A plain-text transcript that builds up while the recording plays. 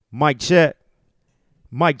Mic check.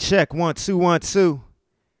 Mic check. 1 2 1 2.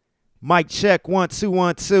 Mic check. 1 2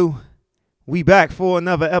 1 2. We back for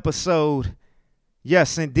another episode.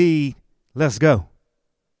 Yes, indeed. Let's go.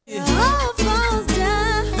 Yeah.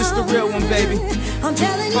 This the real one, baby. I'm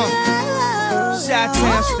telling you.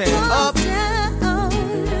 Chi-Town stand up.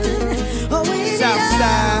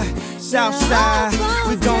 South side,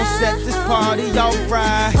 we gon' set this party off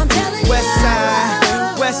right. West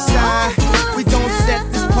side, we gon'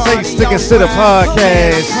 set this party off right. Say Stick and Sit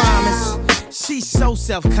podcast. She's so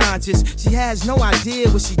self-conscious. She has no idea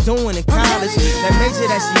what she doing in college. That major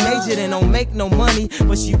that she majored in don't make no money,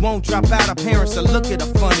 but she won't drop out. Her parents will look at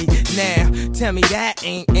her funny. Now, tell me that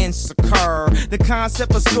ain't insecure. The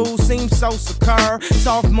concept of school seems so secure.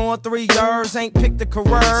 Sophomore 3 years, ain't picked a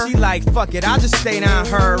career. She like, fuck it, I'll just stay down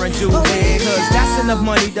her and do it. Cause that's enough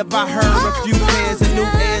money to buy her a few pairs of new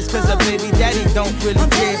ears. Cause her baby daddy don't really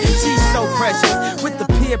care. She's so precious with the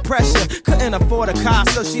peer pressure. Couldn't afford a car,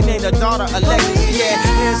 so she named her daughter Alexis. She had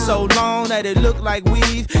hair so long that it looked like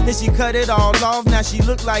weave. Then she cut it all off, now she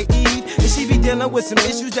look like Eve. And she be dealing with some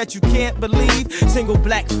issues that you can't believe. Single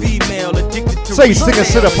black female addicted to Say Stick and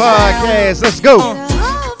Sit podcast. Let's go.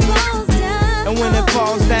 And when it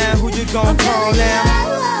falls down, who you gonna call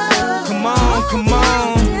now? Come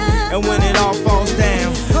on. And when it all falls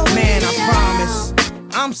down, man, I promise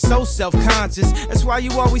I'm so self-conscious. That's why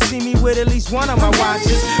you always see me with at least one of my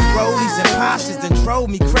watches. Rollies and Porsches done drove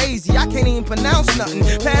me crazy. I can't even pronounce nothing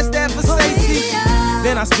past that for Stacey.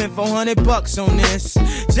 Then I spent $400 on this,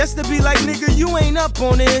 just to be like, nigga, you ain't up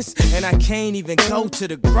on this. And I can't even go to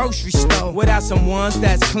the grocery store without some ones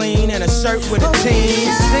that's clean and a shirt with a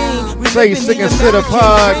team. Say Stick and Sit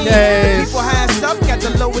podcast. People highest up got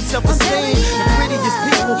the lowest self-esteem. The prettiest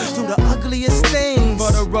people do the ugliest things.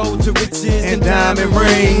 For the road to riches and diamond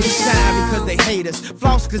rings. Shine because they hate us,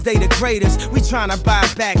 floss because they the greatest. We tryna buy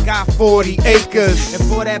back our 40 acres. And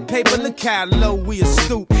for that paper, look how low we a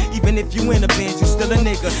stoop. Even if you in a band, you still a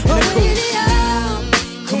nigga in a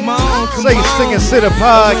coupe. Come on. Say Stick and Sit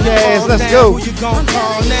podcast. Let's go. Who you gon'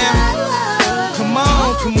 call now? Come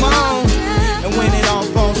on. And when it all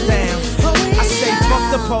falls down, I say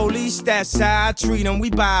fuck the police, that's how I treat them. We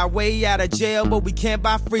buy our way out of jail, but we can't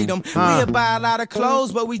buy freedom. We'll buy a lot of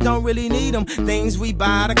clothes, but we don't really need them. Things we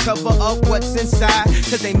buy to cover up what's inside,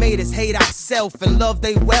 cause they made us hate ourselves and love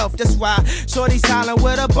they wealth. That's why shorty's hollering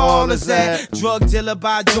where the ball is at. Drug dealer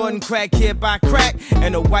by Jordan, crack kid by crack,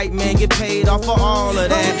 and the white man get paid off for all of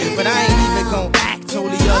that. But I ain't even gon' act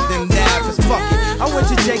totally other than that, cause fuck it, I went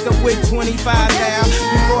to Jacob with 25 now.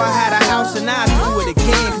 Before I had a house and I do it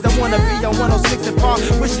again. Cause I wanna be on 106 and Park,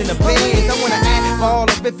 wishing the bands. I wanna act all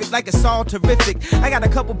horrific like it's all terrific. I got a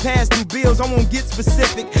couple past due bills, I won't get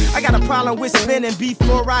specific. I got a problem with spending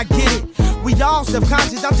before I get it. We all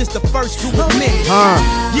self-conscious, I'm just the first to admit it.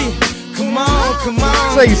 Yeah, come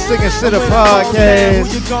on. Say Stick and Sit podcast.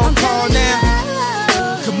 Who you gon' call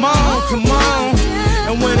now? Come on.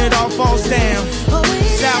 And when it all falls down,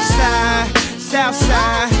 South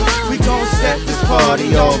side, we gon' set this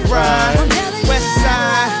party off right.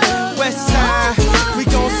 West side, we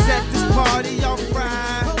gon' set this party off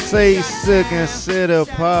right. Say Stick and Sit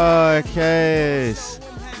podcast.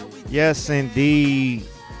 Yes, indeed.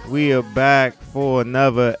 We are back for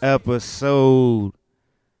another episode.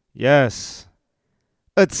 Yes.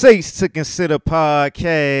 A Taste to Consider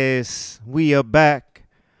podcast. We are back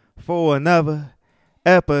for another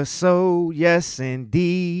episode. Yes,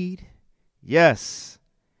 indeed. Yes.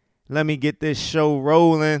 Let me get this show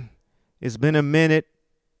rolling. It's been a minute.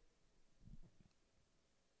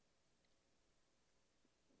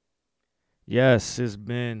 Yes, it's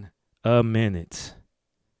been a minute.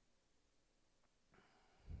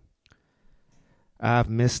 I've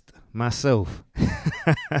missed myself.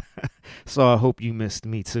 So I hope you missed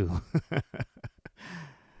me too.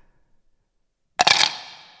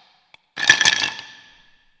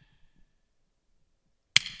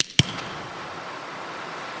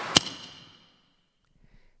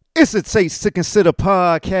 It's a Taste to Consider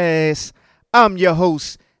podcast. I'm your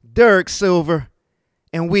host, Derek Silver,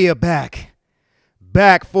 and we are back.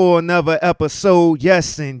 Back for another episode.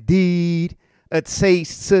 Yes, indeed. A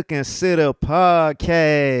Taste to Consider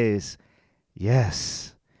podcast.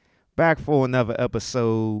 Yes. Back for another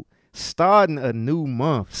episode. Starting a new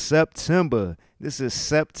month, September. This is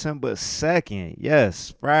September 2nd.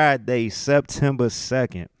 Yes, Friday, September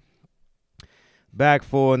 2nd. Back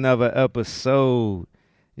for another episode.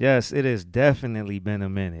 Yes, it has definitely been a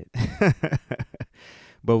minute.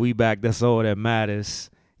 But we back. That's all that matters.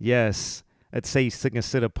 Yes. A Taste to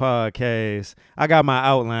Consider podcast. I got my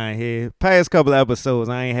outline here. Past couple of episodes,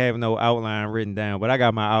 I ain't have no outline written down, but I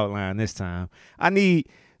got my outline this time. I need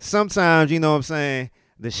sometimes, you know what I'm saying,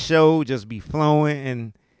 the show just be flowing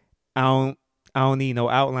and I don't I don't need no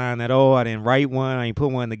outline at all. I didn't write one. I ain't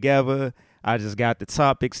put one together. I just got the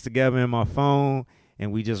topics together in my phone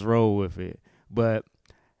and we just roll with it. But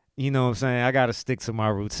you know what I'm saying? I got to stick to my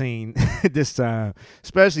routine this time,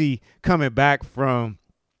 especially coming back from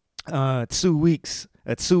 2 weeks,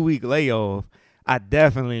 a 2 week layoff. I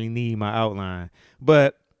definitely need my outline.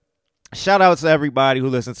 But shout out to everybody who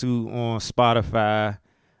listens to on Spotify,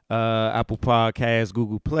 Apple Podcasts,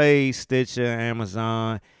 Google Play, Stitcher,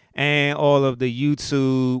 Amazon, and all of the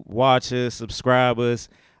YouTube watchers, subscribers.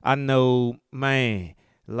 I know, man,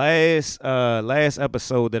 last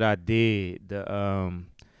episode that I did,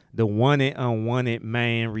 the Wanted Unwanted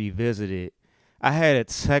Man Revisited, I had a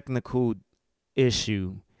technical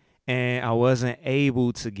issue and I wasn't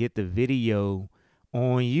able to get the video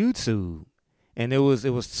on YouTube. And it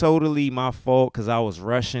was totally my fault because I was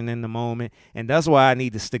rushing in the moment. And that's why I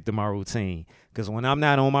need to stick to my routine. Because when I'm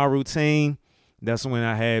not on my routine, that's when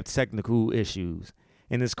I have technical issues.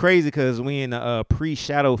 And it's crazy because we in the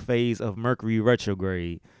pre-shadow phase of Mercury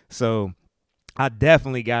retrograde. So I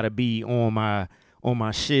definitely got to be on my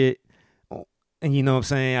shit. And you know what I'm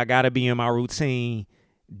saying? I got to be in my routine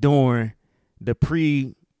during the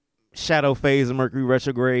pre-shadow phase of Mercury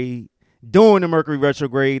retrograde. During the Mercury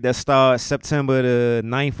retrograde that starts September the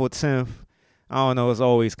 9th or 10th. I don't know. It's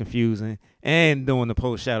always confusing. And during the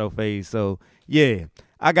post-shadow phase. So, yeah,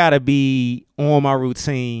 I got to be on my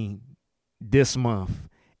routine this month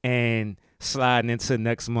and sliding into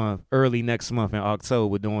next month, early next month in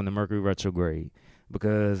October during the Mercury retrograde.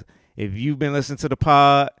 Because if you've been listening to the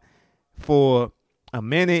pod for a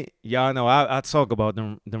minute, y'all know I talk about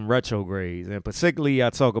them retrogrades. And particularly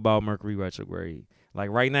I talk about Mercury retrograde. Like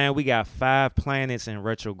right now, we got 5 planets in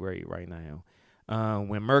retrograde right now.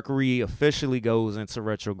 When Mercury officially goes into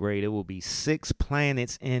retrograde, it will be 6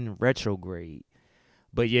 planets in retrograde.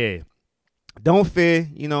 But yeah, don't fear,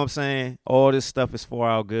 you know what I'm saying? All this stuff is for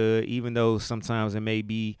our good, even though sometimes it may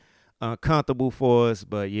be uncomfortable for us.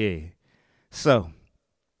 But yeah. So,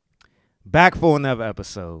 back for another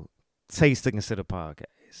episode. Taste to Consider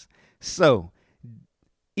podcast. So,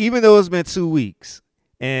 even though it's been 2 weeks,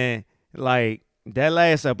 and like, that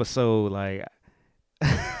last episode, like,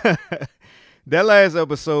 that last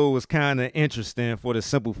episode was kind of interesting for the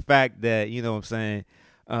simple fact that, you know what I'm saying,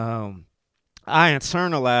 I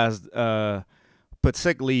internalized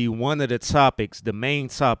particularly one of the topics, the main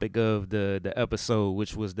topic of the episode,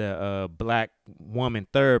 which was the black woman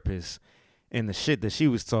therapist and the shit that she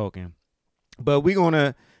was talking. But we're going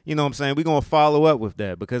to, you know what I'm saying, we're going to follow up with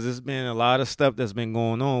that because there's been a lot of stuff that's been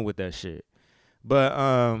going on with that shit.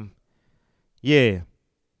 But, yeah,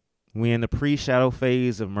 we in the pre-shadow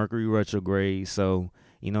phase of Mercury retrograde, so,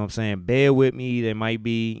 you know what I'm saying, bear with me. There might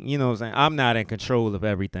be, you know what I'm saying, I'm not in control of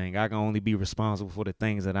everything. I can only be responsible for the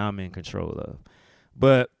things that I'm in control of.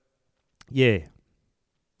 But, yeah,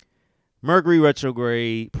 Mercury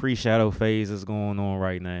retrograde pre-shadow phase is going on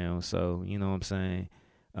right now, so, you know what I'm saying,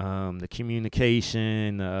 the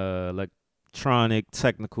communication, electronic,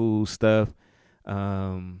 technical stuff,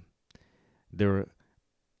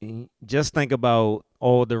 just think about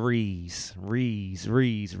all the revisit,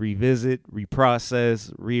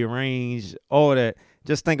 reprocess, rearrange, all that.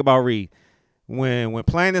 Just think about when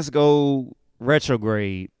planets go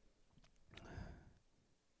retrograde,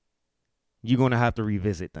 you're going to have to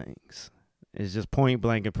revisit things. It's just point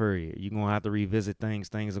blank and period. You're going to have to revisit things.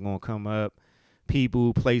 Things are going to come up.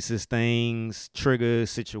 People, places, things, triggers,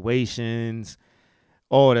 situations,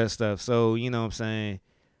 all that stuff. So, you know what I'm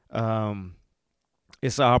saying?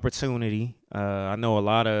 It's an opportunity. I know a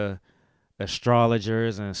lot of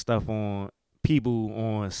astrologers and stuff people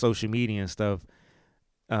on social media and stuff.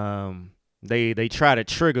 They try to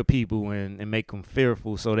trigger people and make them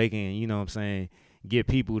fearful so they can, you know what I'm saying, get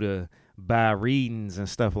people to buy readings and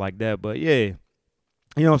stuff like that. But yeah,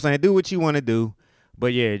 you know what I'm saying, do what you want to do.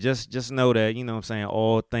 But yeah, just know that, you know what I'm saying,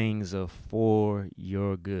 all things are for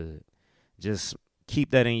your good. Just keep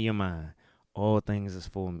that in your mind. All things is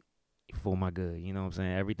for my good. You know what I'm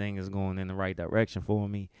saying? Everything is going in the right direction for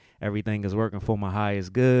me. Everything is working for my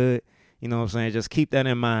highest good. You know what I'm saying? Just keep that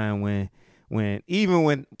in mind even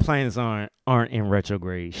when planets aren't in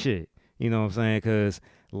retrograde shit. You know what I'm saying? Because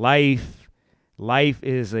life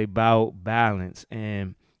is about balance,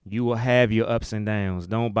 and you will have your ups and downs.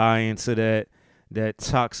 Don't buy into that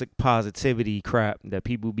toxic positivity crap that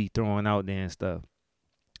people be throwing out there and stuff.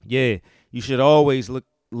 Yeah, you should always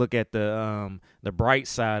look at the bright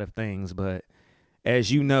side of things, but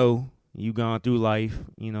as you know, you gone through life,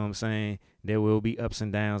 you know what I'm saying, there will be ups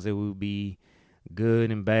and downs, there will be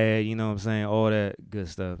good and bad, you know what I'm saying, all that good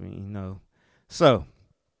stuff, you know. So,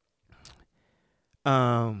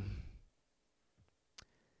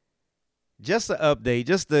 Just an update,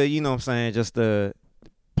 just the, you know what I'm saying, just the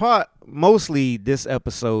part. Mostly this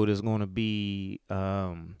episode is going to be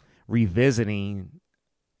revisiting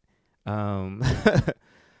the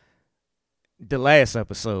last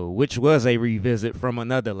episode, which was a revisit from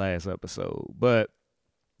another last episode. But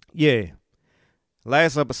yeah,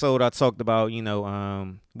 last episode I talked about,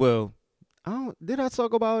 well, did I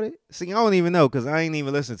talk about it? See, I don't even know because I ain't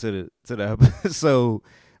even listened to the episode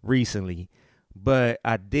recently. But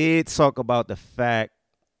I did talk about the fact,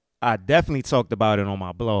 I definitely talked about it on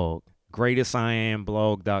my blog,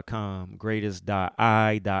 greatestiamblog.com,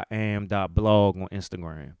 greatest.i.am.blog on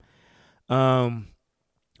Instagram.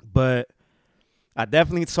 But I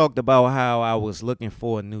definitely talked about how I was looking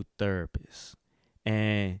for a new therapist.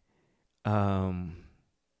 And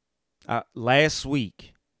last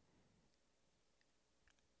week,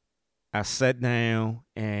 I sat down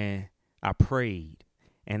and I prayed.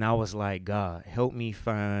 And I was like, God, help me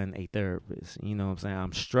find a therapist. You know what I'm saying?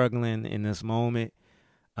 I'm struggling in this moment.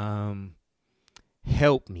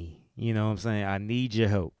 Help me. You know what I'm saying? I need your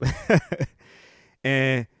help.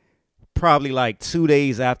 And probably like 2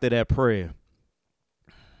 days after that prayer,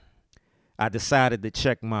 I decided to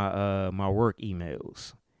check my my work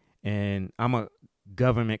emails. And I'm a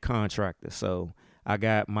government contractor, so I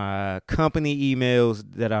got my company emails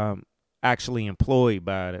that I'm actually employed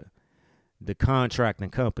by the contracting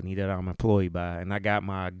company that I'm employed by, and I got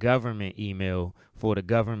my government email for the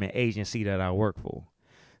government agency that I work for.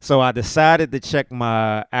 So I decided to check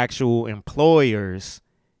my actual employer's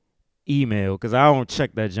email because I don't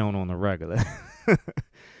check that joint on the regular.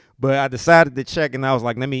 But I decided to check, and I was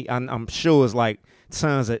like, I'm sure it's like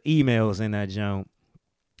tons of emails in that joint,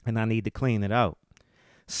 and I need to clean it out.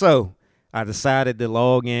 So I decided to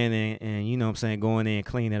log in and you know what I'm saying, go in there and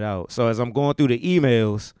clean it out. So as I'm going through the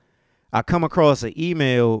emails, I come across an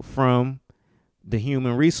email from the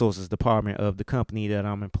human resources department of the company that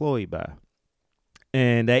I'm employed by.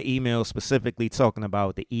 And that email specifically talking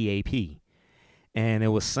about the EAP. And it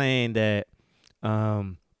was saying that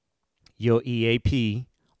your EAP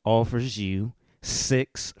offers you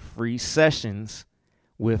 6 free sessions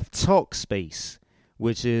with Talkspace,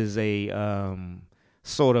 which is a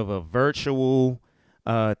sort of a virtual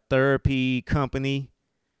therapy company.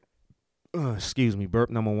 Excuse me, burp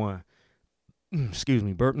number 1. Excuse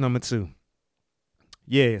me, burp number 2.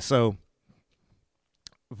 Yeah, so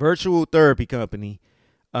virtual therapy company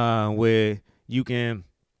where you can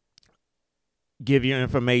give your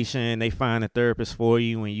information, they find a therapist for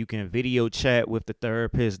you, and you can video chat with the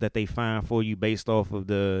therapist that they find for you based off of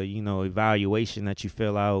the, evaluation that you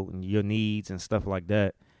fill out and your needs and stuff like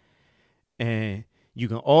that. And you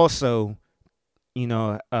can also,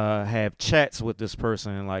 have chats with this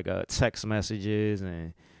person, like text messages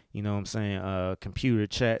and, you know what I'm saying, computer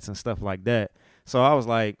chats and stuff like that. So I was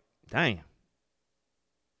like, dang,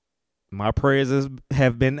 my prayers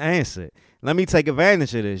have been answered. Let me take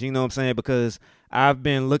advantage of this, you know what I'm saying, because I've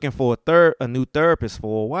been looking for a new therapist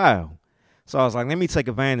for a while. So I was like, let me take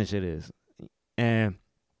advantage of this. And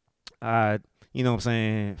I, you know what I'm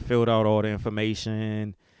saying, filled out all the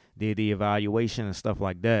information, did the evaluation and stuff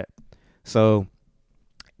like that. So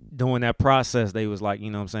during that process, they was like, you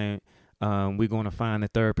know what I'm saying, we're going to find a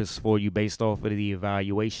therapist for you based off of the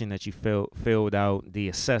evaluation that you filled out, the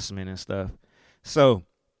assessment and stuff. So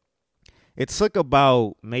it took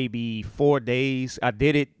about maybe 4 days. I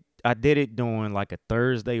did it during like a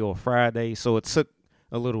Thursday or Friday. So it took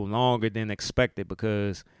a little longer than expected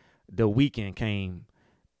because the weekend came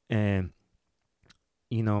and,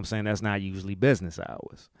 you know what I'm saying, that's not usually business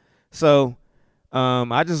hours. So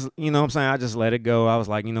I just, you know what I'm saying, I just let it go. I was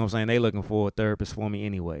like, you know what I'm saying, they looking for a therapist for me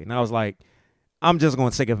anyway. And I was like, I'm just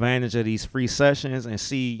going to take advantage of these free sessions and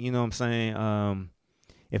see, you know what I'm saying,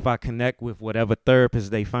 if I connect with whatever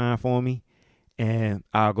therapist they find for me, and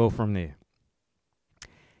I'll go from there.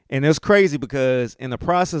 And it's crazy because in the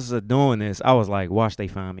process of doing this, I was like, watch they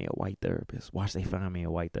find me a white therapist. Watch they find me a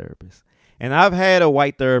white therapist. And I've had a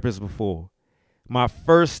white therapist before. My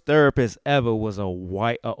first therapist ever was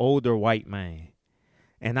an older white man.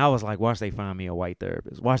 And I was like, watch they find me a white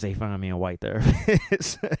therapist. Watch they find me a white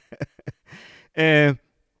therapist. And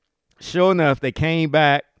sure enough, they came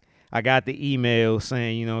back. I got the email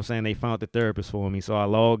saying, you know what I'm saying, they found the therapist for me. So I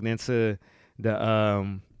logged into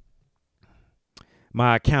the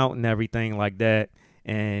my account and everything like that.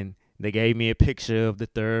 And they gave me a picture of the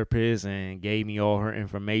therapist and gave me all her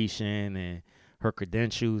information and her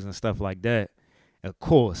credentials and stuff like that. Of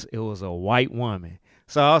course, it was a white woman.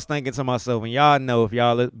 So I was thinking to myself, and y'all know if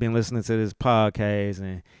y'all been listening to this podcast,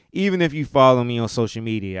 and even if you follow me on social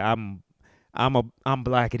media, I'm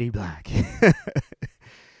blackity black.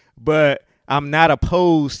 But I'm not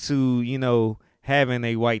opposed to, having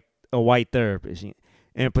a white therapist.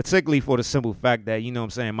 And particularly for the simple fact that, what I'm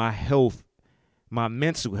saying, my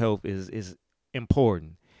mental health is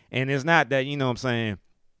important. And it's not that, what I'm saying,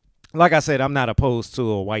 like I said, I'm not opposed to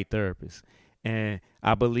a white therapist. And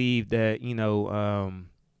I believe that,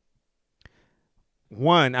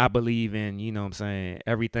 one, I believe in, what I'm saying,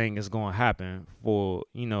 everything is going to happen for,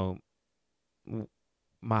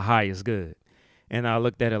 my highest good. And I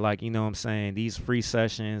looked at it like, what I'm saying, these free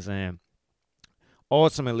sessions, and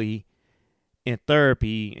ultimately in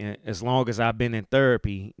therapy, and as long as I've been in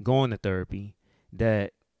therapy, going to therapy,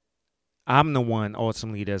 that I'm the one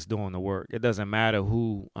ultimately that's doing the work. It doesn't matter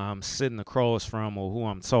who I'm sitting across from or who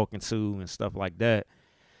I'm talking to and stuff like that,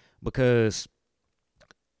 because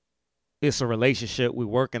it's a relationship. We're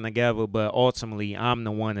working together, but ultimately I'm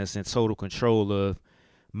the one that's in total control of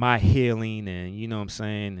my healing and, what I'm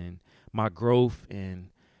saying, and my growth and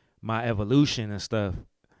my evolution and stuff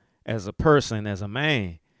as a person, as a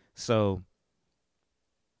man. So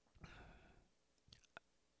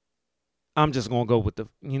I'm just going to go with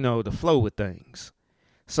the flow with things.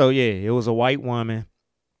 So yeah, it was a white woman,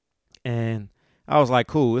 and I was like,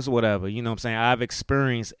 cool, it's whatever. You know what I'm saying? I've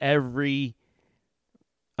experienced every,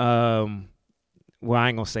 well, I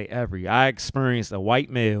ain't going to say every. I experienced a white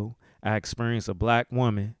male. I experienced a black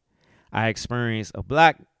woman. I experienced a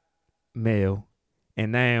black male,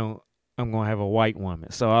 and now I'm going to have a white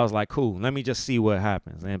woman. So I was like, cool, let me just see what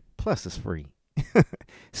happens. And plus it's free.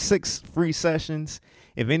 6 free sessions.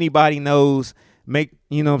 If anybody knows, make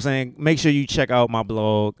sure you check out my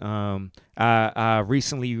blog. I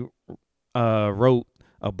recently wrote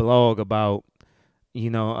a blog about,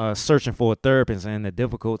 searching for a therapist and the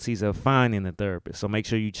difficulties of finding a therapist. So make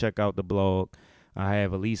sure you check out the blog. I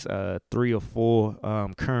have at least 3 or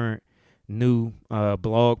 4 current new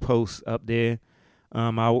blog posts up there.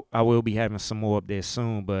 I will be having some more up there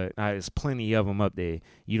soon, but there's plenty of them up there.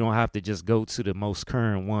 You don't have to just go to the most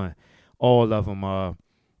current one. All of them are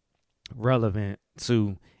relevant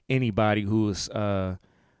to anybody who is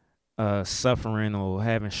suffering or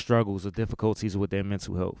having struggles or difficulties with their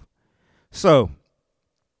mental health. So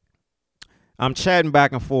I'm chatting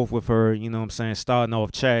back and forth with her, starting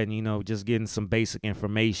off chatting, just getting some basic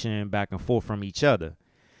information back and forth from each other.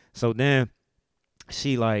 So then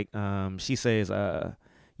she she says,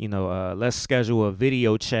 let's schedule a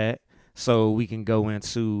video chat so we can go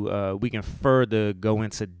into, we can further go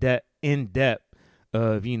into in depth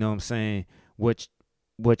of, what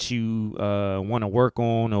you want to work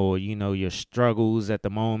on, or, your struggles at the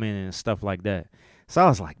moment and stuff like that. So I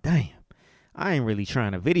was like, damn, I ain't really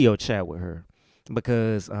trying to video chat with her,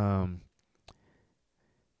 because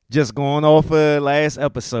just going off of last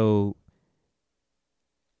episode,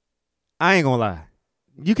 I ain't gonna lie.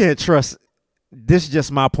 You can't trust. This is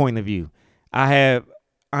just my point of view. I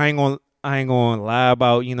ain't gonna lie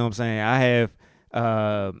about, I have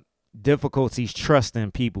difficulties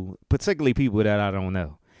trusting people, particularly people that I don't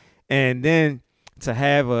know. And then to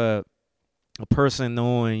have a person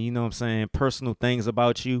knowing, personal things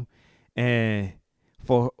about you, and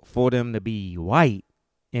for them to be white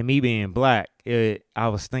and me being black, I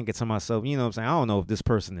was thinking to myself, I don't know if this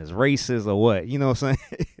person is racist or what,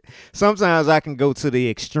 Sometimes I can go to the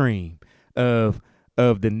extreme of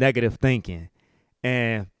the negative thinking,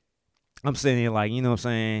 and I'm sitting here like,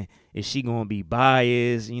 is she going to be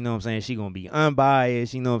biased? Is she going to be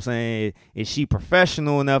unbiased? Is she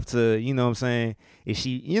professional enough to, is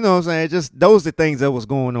she, just those are the things that was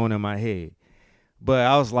going on in my head. But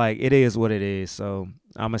I was like, it is what it is. So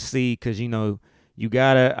I'm going to see, because, I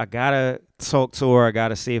gotta talk to her. I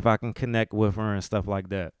gotta see if I can connect with her and stuff like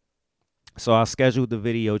that. So I scheduled the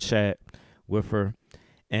video chat with her,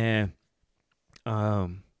 and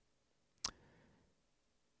the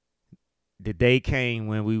day came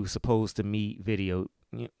when we were supposed to meet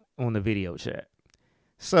on the video chat.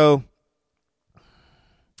 So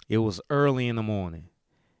it was early in the morning,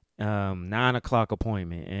 9:00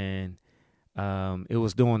 appointment, and it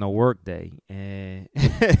was during a work day, and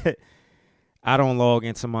I don't log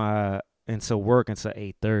into work until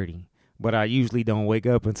 8:30, but I usually don't wake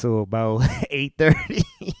up until about 8:30.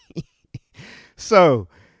 So,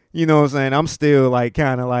 I'm still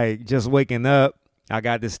kind of just waking up. I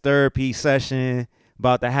got this therapy session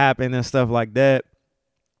about to happen and stuff like that.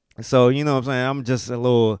 So, I'm just a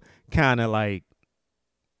little kind of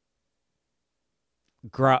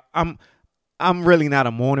I'm really not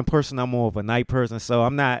a morning person. I'm more of a night person. So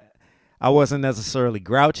I wasn't necessarily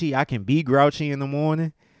grouchy. I can be grouchy in the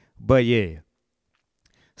morning, but yeah.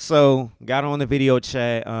 So got on the video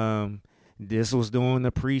chat. this was during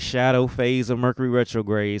the pre-shadow phase of Mercury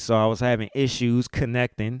retrograde, so I was having issues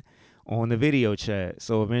connecting on the video chat.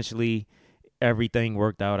 So eventually, everything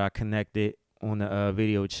worked out. I connected on the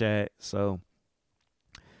video chat. So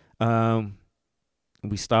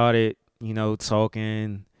we started,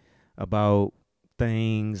 talking about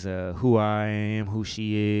things, who I am, who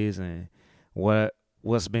she is, and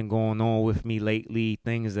what's been going on with me lately,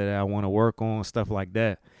 things that I want to work on, stuff like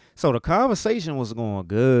that. So the conversation was going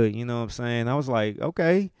good, you know what I'm saying? I was like,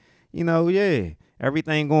 okay, yeah,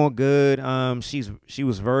 everything going good. She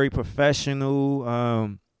was very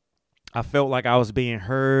professional. I felt like I was being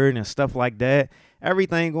heard and stuff like that.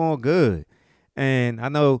 Everything going good. And I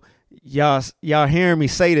know y'all hearing me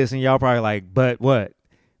say this and y'all probably like, but what?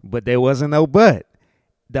 But there wasn't no but.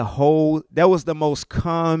 That was the most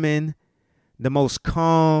calm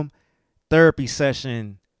therapy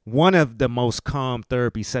session, one of the most calm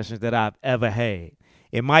therapy sessions that I've ever had.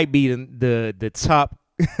 It might be the top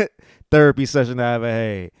therapy session I ever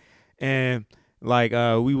had. And like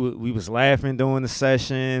we was laughing during the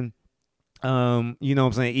session. You know what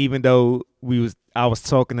I'm saying? Even though I was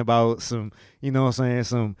talking about some,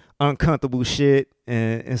 some uncomfortable shit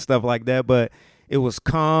and stuff like that, but it was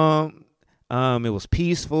calm. It was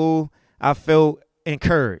peaceful. I felt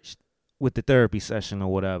encouraged with the therapy session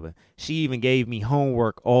or whatever. She even gave me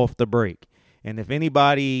homework off the break. And if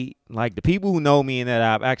anybody, like the people who know me and that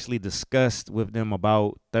I've actually discussed with them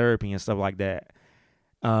about therapy and stuff like that,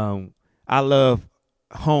 I love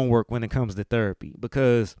homework when it comes to therapy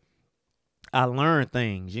because I learn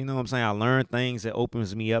things, you know what I'm saying? I learn things that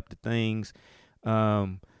opens me up to things.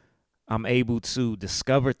 I'm able to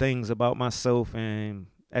discover things about myself and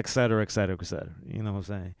et cetera, et cetera, et cetera. You know what I'm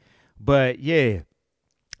saying? But yeah,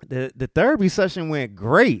 the therapy session went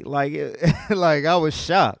great. Like, like I was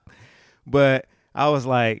shocked, but I was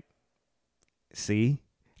like, see,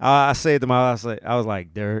 I said to myself, I was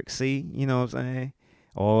like, Derek, see, you know what I'm saying?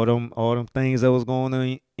 All them things that was going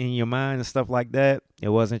on in your mind and stuff like that, it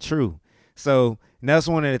wasn't true. So that's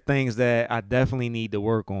one of the things that I definitely need to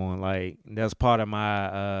work on. Like that's part of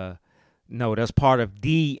my that's part of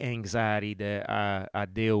the anxiety that I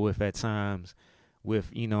deal with at times with,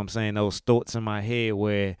 you know what I'm saying, those thoughts in my head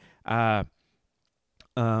where I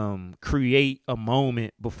create a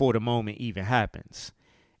moment before the moment even happens.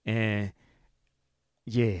 And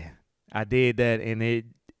yeah, I did that and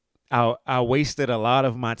I wasted a lot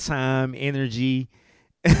of my time, energy,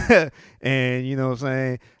 and you know what I'm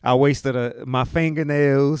saying, I wasted my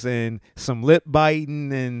fingernails and some lip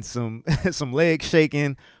biting and some some leg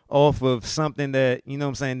shaking off of something that, you know what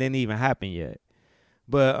I'm saying, didn't even happen yet.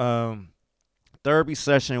 But therapy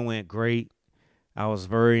session went great. I was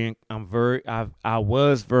very encouraged.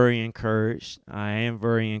 I am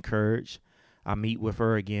very encouraged. I meet with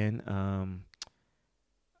her again.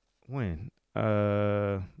 When?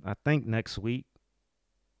 I think next week.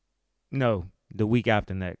 No, the week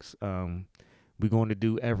after next. We're going to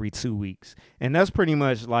do every 2 weeks. And that's pretty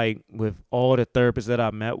much like with all the therapists that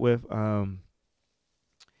I met with.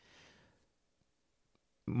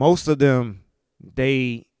 Most of them,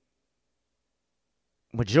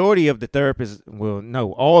 majority of the therapists, well,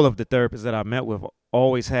 no, all of the therapists that I met with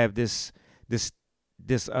always have this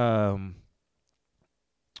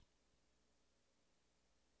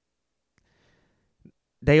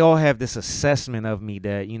they all have this assessment of me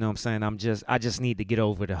that, you know what I'm saying, I just need to get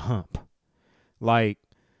over the hump. Like,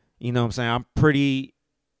 you know what I'm saying,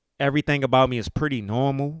 everything about me is pretty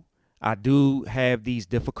normal. I do have these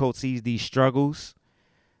difficulties, these struggles,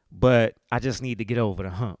 but I just need to get over the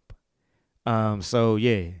hump. So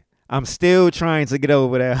yeah, I'm still trying to get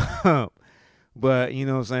over that hump, but you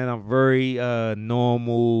know what I'm saying, I'm very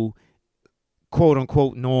normal, quote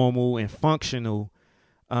unquote normal and functional.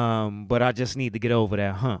 But I just need to get over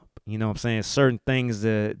that hump. You know what I'm saying? Certain things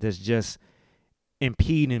that's just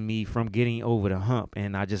impeding me from getting over the hump,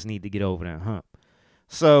 and I just need to get over that hump.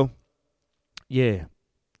 So, yeah.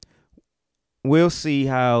 We'll see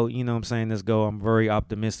how, you know what I'm saying, this go. I'm very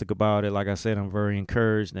optimistic about it. Like I said, I'm very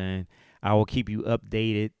encouraged, and I will keep you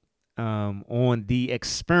updated on the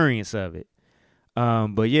experience of it.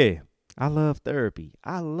 But yeah, I love therapy.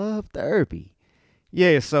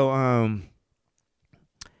 Yeah, so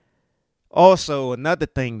also, another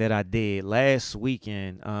thing that I did last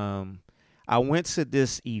weekend, I went to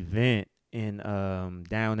this event in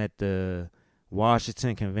down at the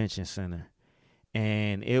Washington Convention Center,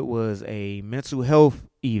 and it was a mental health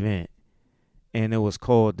event, and it was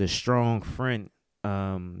called the Strong Friend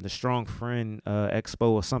Expo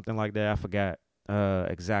or something like that. I forgot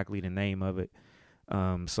exactly the name of it.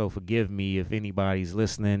 So forgive me if anybody's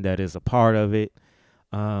listening that is a part of it,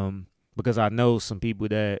 because I know some people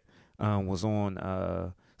that was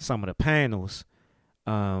on some of the panels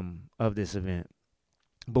of this event.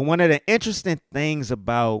 But one of the interesting things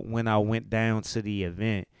about when I went down to the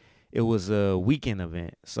event, it was a weekend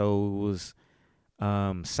event. So it was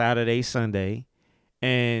Saturday, Sunday,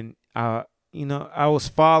 and I was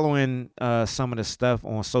following some of the stuff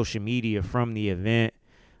on social media from the event,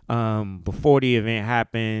 before the event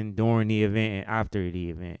happened, during the event, and after the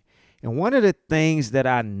event. And one of the things that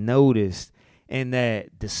I noticed and that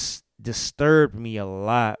disturbed me a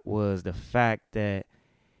lot was the fact that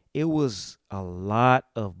it was a lot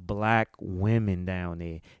of black women down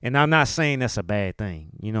there. And I'm not saying that's a bad thing.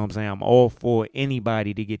 You know what I'm saying? I'm all for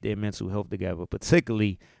anybody to get their mental health together,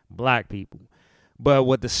 particularly black people. But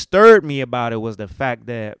what disturbed me about it was the fact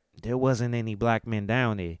that there wasn't any black men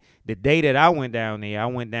down there. The day that I went down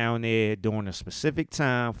there during a specific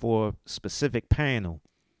time for a specific panel.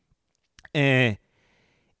 And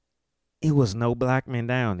it was no black men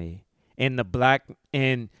down there.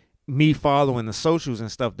 And me following the socials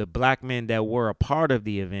and stuff, the black men that were a part of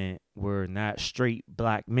the event were not straight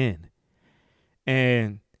black men.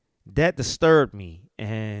 And that disturbed me.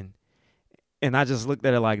 And I just looked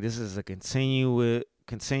at it like this is a continuous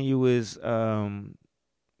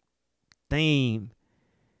theme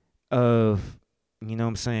of, you know what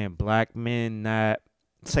I'm saying, black men not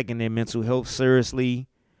taking their mental health seriously,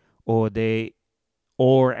 or they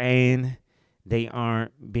aren't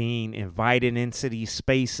being invited into these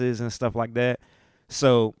spaces and stuff like that.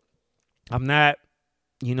 So I'm not,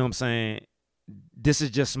 you know what I'm saying, this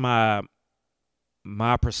is just my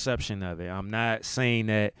perception of it. I'm not saying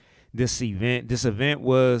that this event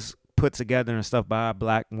was put together and stuff by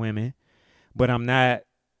black women, but I'm not,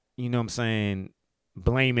 you know what I'm saying,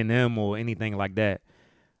 blaming them or anything like that.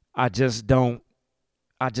 I just don't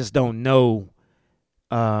know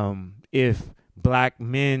if black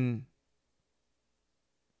men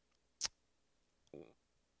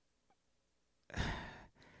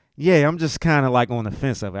I'm just kind of like on the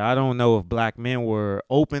fence of it. I don't know if black men were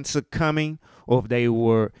open to coming, or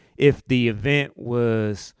if the event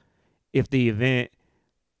was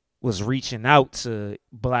reaching out to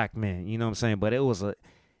black men, you know what I'm saying? But the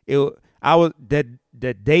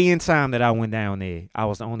day and time that I went down there, I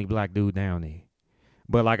was the only black dude down there.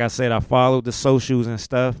 But like I said, I followed the socials and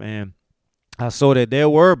stuff, and I saw that there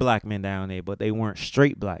were black men down there, but they weren't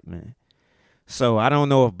straight black men. So I don't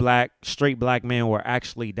know if straight black men were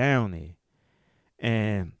actually down there.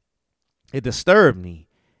 And it disturbed me.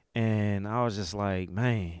 And I was just like,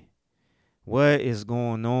 man, what is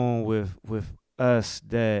going on with us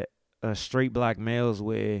that straight black males,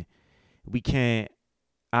 where we can't.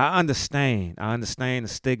 I understand the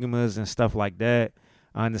stigmas and stuff like that.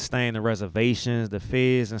 I understand the reservations, the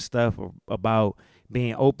fears and stuff about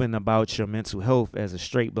being open about your mental health as a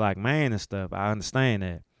straight black man and stuff. I understand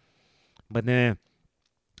that. But then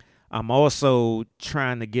I'm also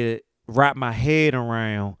trying to wrap my head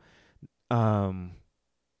around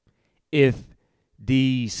if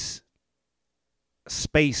these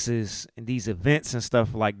spaces and these events and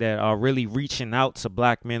stuff like that are really reaching out to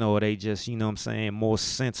black men, or they just, you know what I'm saying, more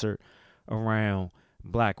centered around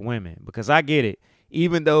black women. Because I get it.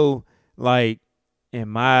 Even though, like, in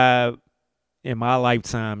my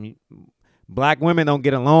lifetime, black women don't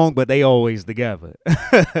get along, but they always together.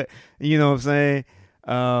 You know what I'm saying?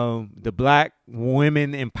 The black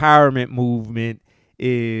women empowerment movement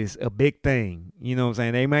is a big thing. You know what I'm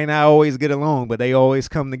saying? They may not always get along, but they always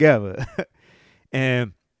come together.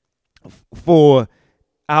 And I'll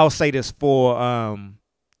say this for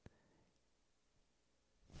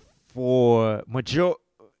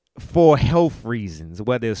health reasons,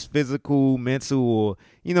 whether it's physical, mental, or,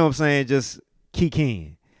 you know what I'm saying, just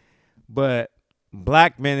kicking. But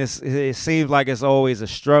black men, it seems like it's always a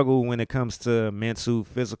struggle when it comes to mental,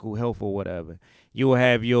 physical health or whatever. You'll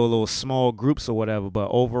have your little small groups or whatever, but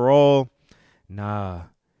overall, nah.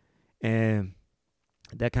 And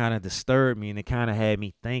that kind of disturbed me, and it kind of had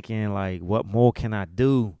me thinking, like, what more can I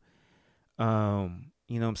do? You know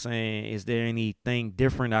what I'm saying? Is there anything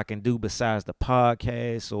different I can do besides the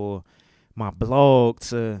podcast or my blog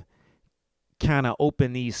to kind of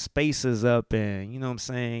open these spaces up and, you know what I'm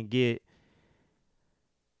saying, get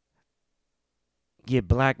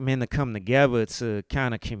black men to come together to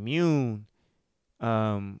kind of commune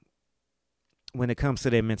when it comes to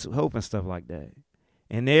their mental health and stuff like that.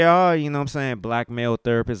 And there are, you know what I'm saying, black male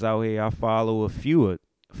therapists out here. I follow a few of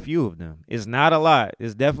them. It's not a lot.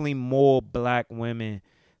 There's definitely more black women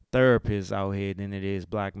therapists out here than it is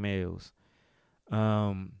black males.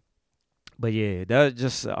 But yeah, that's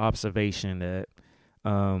just an observation that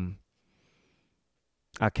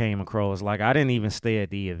I came across. Like, I didn't even stay at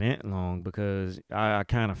the event long because I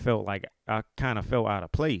kind of felt out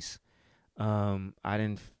of place. I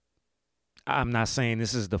didn't. I'm not saying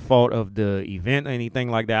this is the fault of the event or anything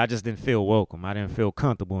like that. I just didn't feel welcome. I didn't feel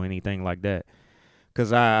comfortable or anything like that.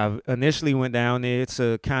 Because I initially went down there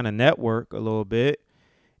to kind of network a little bit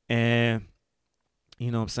and,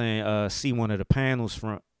 see one of the panels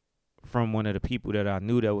from one of the people that I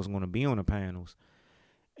knew that was going to be on the panels.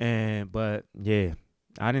 But yeah,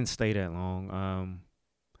 I didn't stay that long.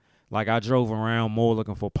 Like, I drove around more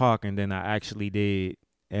looking for parking than I actually did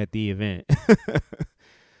at the event.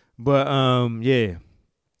 But yeah,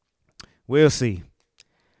 we'll see.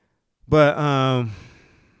 But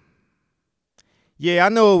yeah, I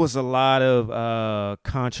know it was a lot of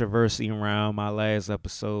controversy around my last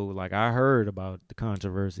episode. Like, I heard about the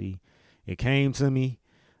controversy. It came to me.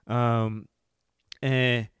 And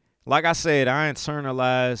like I said, I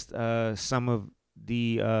internalized some of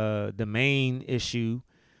the main issue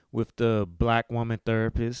with the black woman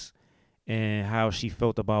therapist and how she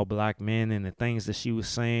felt about black men and the things that she was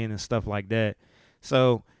saying and stuff like that.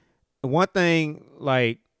 So one thing,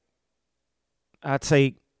 like, I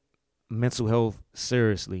take mental health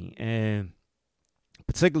seriously, and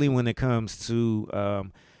particularly when it comes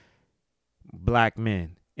to black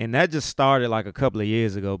men. And that just started like a couple of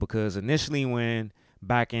years ago, because initially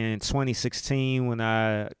back in 2016, when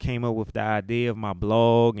I came up with the idea of my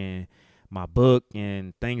blog and my book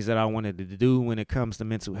and things that I wanted to do when it comes to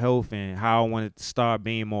mental health and how I wanted to start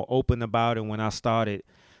being more open about it, when I started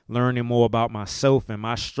learning more about myself and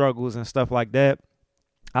my struggles and stuff like that,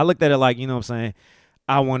 I looked at it like,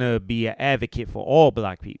 I want to be an advocate for all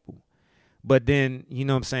black people. But then,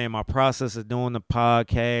 my process of doing the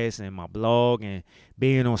podcast and my blog and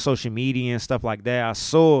being on social media and stuff like that, I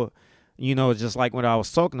saw, just like what I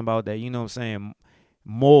was talking about, that,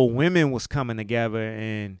 more women was coming together,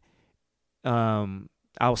 and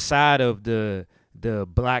outside of the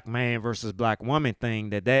black man versus black woman thing,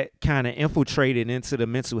 that kind of infiltrated into the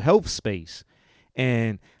mental health space.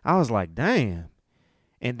 And I was like, damn.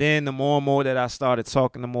 And then the more and more that I started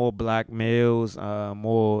talking to more black males,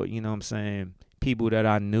 more, people that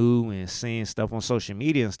I knew and seeing stuff on social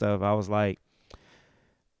media and stuff, I was like,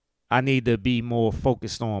 I need to be more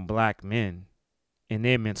focused on black men and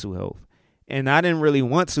their mental health. And I didn't really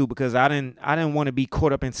want to, because I didn't want to be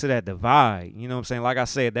caught up into that divide. Like I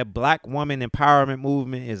said, that black woman empowerment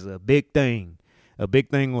movement is a big thing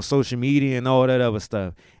on social media and all that other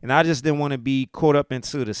stuff. And I just didn't want to be caught up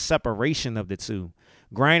into the separation of the two.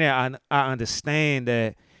 Granted, I understand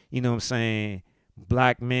that,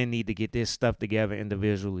 black men need to get this stuff together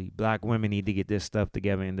individually. Black women need to get this stuff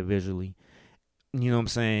together individually.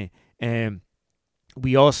 And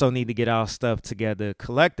we also need to get our stuff together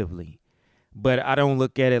collectively. But I don't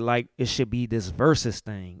look at it like it should be this versus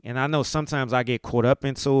thing. And I know sometimes I get caught up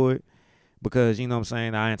into it because, I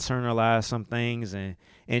internalize some things. And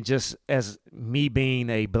just as me being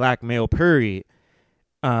a black male, period,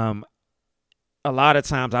 a lot of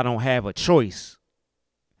times I don't have a choice,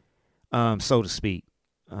 so to speak.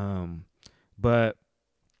 But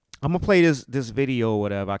I'm going to play this video or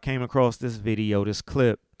whatever. I came across this video, this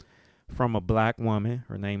clip from a black woman.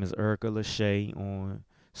 Her name is Erica Lachey on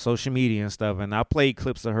social media and stuff. And I played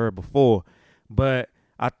clips of her before. But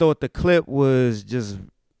I thought the clip was just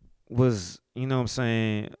a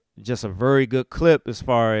very good clip as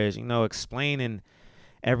far as, explaining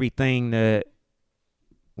everything that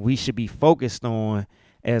we should be focused on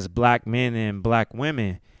as black men and black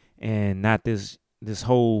women, and not this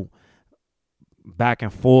whole back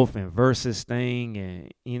and forth and versus thing,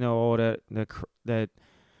 and all that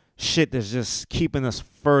shit that's just keeping us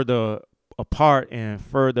further apart and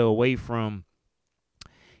further away from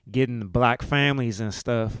getting the black families and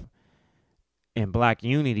stuff and black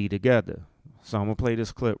unity together. So I'm gonna play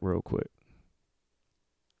this clip real quick.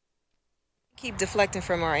 Keep deflecting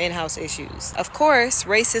from our in-house issues. Of course,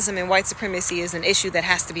 racism and white supremacy is an issue that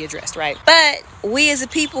has to be addressed, right? But we as a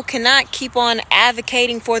people cannot keep on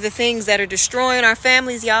advocating for the things that are destroying our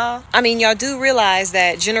families, y'all. I mean, y'all do realize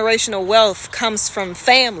that generational wealth comes from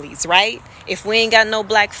families, right? If we ain't got no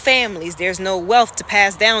black families, there's no wealth to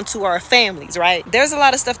pass down to our families, right? There's a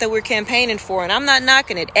lot of stuff that we're campaigning for, and I'm not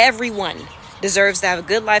knocking it. Everyone deserves to have a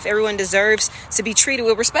good life. Everyone deserves to be treated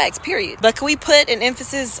with respect, period. But can we put an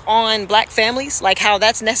emphasis on black families, like how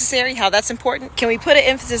that's necessary, how that's important? Can we put an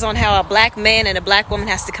emphasis on how a black man and a black woman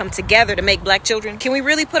has to come together to make black children? Can we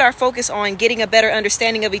really put our focus on getting a better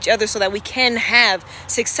understanding of each other so that we can have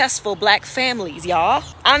successful black families, y'all?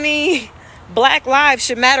 I mean, Black lives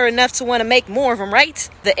should matter enough to want to make more of them, right?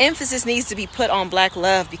 The emphasis needs to be put on black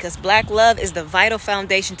love because black love is the vital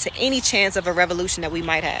foundation to any chance of a revolution that we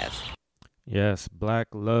might have. Yes, black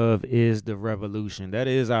love is the revolution. That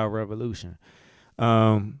is our revolution.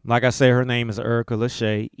 Like I said, her name is Erica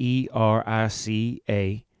Leshai,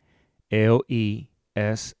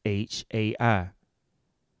 EricALESHai.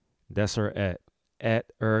 That's her at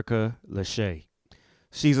Erica Leshai.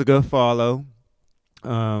 She's a good follow.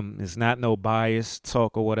 It's not no bias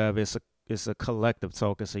talk or whatever. It's a collective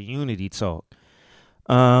talk. It's a unity talk.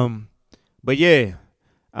 But yeah,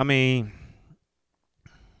 I mean,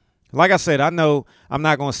 like I said, I know I'm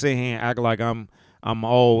not gonna sit here and act like I'm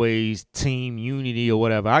always team unity or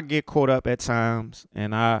whatever. I get caught up at times,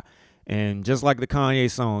 and just like the Kanye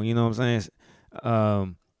song, you know what I'm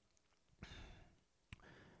saying?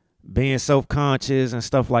 Being self-conscious and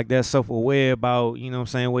stuff like that, self-aware about, you know what I'm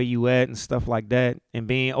saying, where you at and stuff like that, and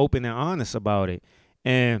being open and honest about it.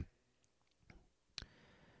 And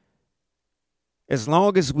as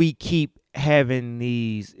long as we keep having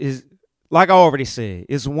these, is like I already said,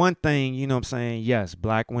 it's one thing, you know what I'm saying, yes,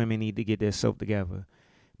 black women need to get their self together.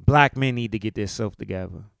 Black men need to get their self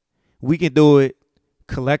together. We can do it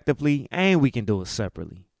collectively and we can do it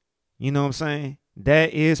separately. You know what I'm saying?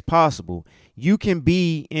 That is possible. You can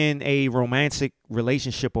be in a romantic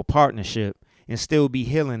relationship or partnership and still be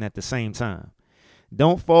healing at the same time.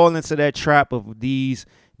 Don't fall into that trap of these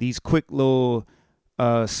quick little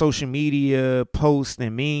social media posts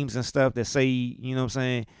and memes and stuff that say, you know what I'm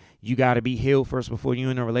saying, you got to be healed first before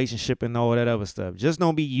you're in a relationship and all that other stuff. Just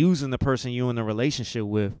don't be using the person you're in a relationship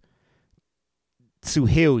with to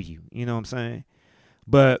heal you. You know what I'm saying?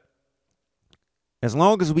 But as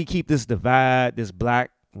long as we keep this divide, this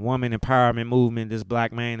black woman empowerment movement, this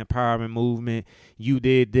black man empowerment movement, you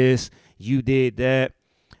did this, you did that,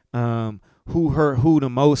 who hurt who the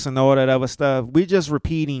most and all that other stuff, we're just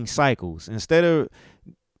repeating cycles. Instead of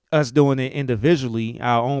us doing it individually,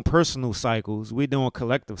 our own personal cycles, we're doing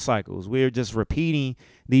collective cycles. We're just repeating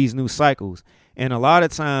these new cycles. And a lot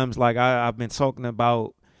of times, like I've been talking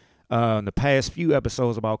about the past few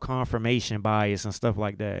episodes about confirmation bias and stuff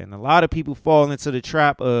like that. And a lot of people fall into the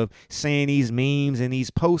trap of saying these memes and these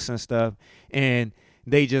posts and stuff, and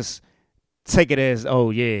they just take it as, oh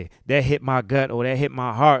yeah, that hit my gut, or that hit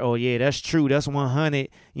my heart, or yeah, that's true, that's 100,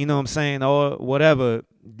 you know what I'm saying, or whatever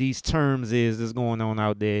these terms is that's going on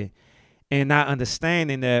out there, and not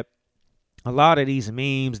understanding that a lot of these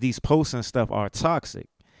memes, these posts and stuff are toxic.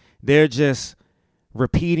 They're just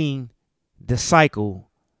repeating the cycle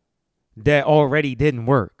that already didn't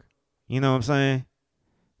work. You know what I'm saying?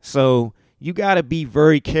 So you got to be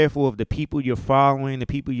very careful of the people you're following, the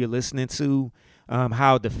people you're listening to,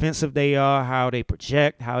 how defensive they are, how they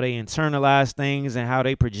project, how they internalize things, and how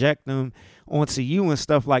they project them onto you and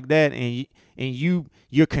stuff like that. And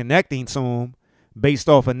you're connecting to them based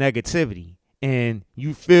off of negativity, and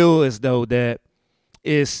you feel as though that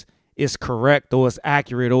it's correct or it's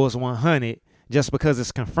accurate or it's 100 just because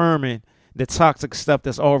it's confirming the toxic stuff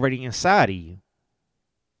that's already inside of you.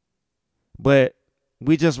 But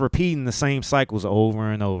we just repeating the same cycles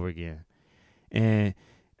over and over again. And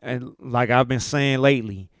like I've been saying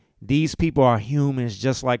lately, these people are humans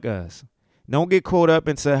just like us. Don't get caught up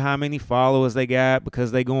into how many followers they got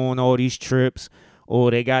because they go on all these trips,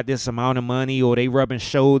 or they got this amount of money, or they rubbing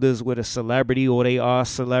shoulders with a celebrity, or they are a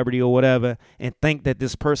celebrity or whatever, and think that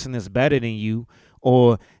this person is better than you,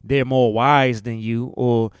 or they're more wise than you,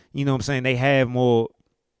 or, you know what I'm saying, they have more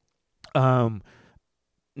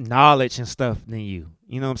knowledge and stuff than you.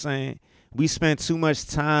 You know what I'm saying? We spend too much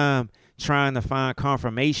time trying to find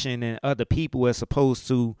confirmation in other people as opposed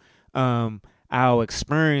to our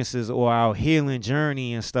experiences or our healing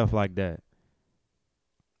journey and stuff like that.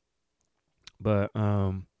 But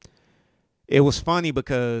it was funny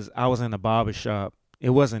because I was in a barber shop.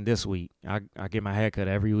 It wasn't this week. I get my haircut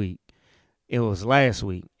every week. It was last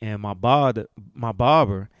week, and my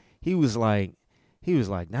barber, he was like,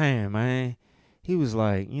 damn, man. He was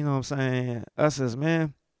like, you know what I'm saying? Us as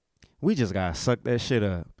men, we just gotta suck that shit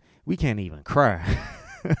up. We can't even cry.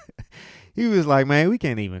 He was like, man, we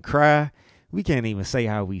can't even cry. We can't even say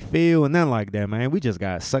how we feel and nothing like that, man. We just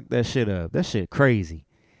gotta suck that shit up. That shit crazy.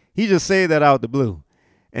 He just said that out the blue.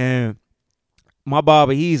 And my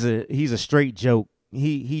barber, he's a straight joke.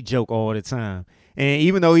 He joke all the time. And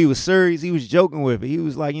even though he was serious, he was joking with it. He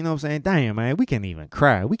was like, you know what I'm saying? Damn, man, we can't even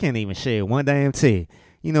cry. We can't even shed one damn tear.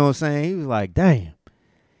 You know what I'm saying? He was like, damn.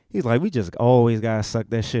 He's like, we just always got to suck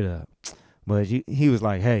that shit up. But he was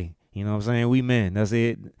like, hey, you know what I'm saying? We men. That's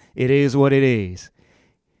it. It is what it is.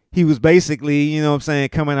 He was basically, you know what I'm saying,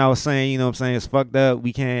 coming out saying, you know what I'm saying, it's fucked up.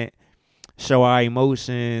 We can't show our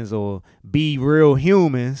emotions or be real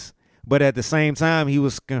humans. But at the same time, he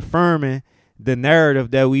was confirming the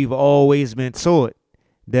narrative that we've always been taught,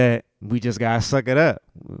 that we just gotta suck it up.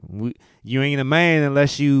 You ain't a man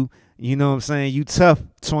unless you know what I'm saying, you tough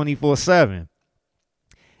 24/7.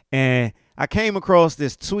 And I came across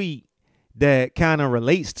this tweet that kind of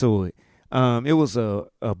relates to it. It was a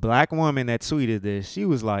black woman that tweeted this. She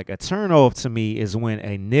was like, a turnoff to me is when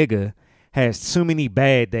a nigga has too many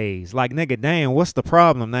bad days. Like, nigga, damn, what's the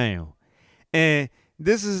problem now? And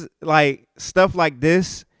this is like, stuff like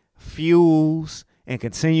this fuels and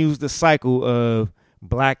continues the cycle of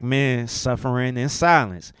black men suffering in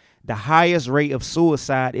silence. The highest rate of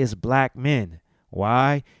suicide is black men.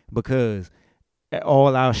 Why? Because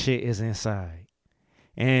all our shit is inside.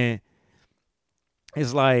 And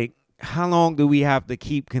it's like, how long do we have to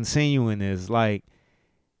keep continuing this? Like,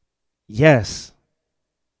 yes,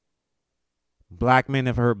 black men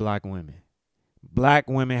have hurt black women. Black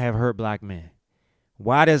women have hurt black men.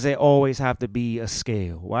 Why does it always have to be a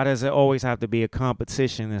scale? Why does it always have to be a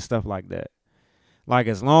competition and stuff like that? Like,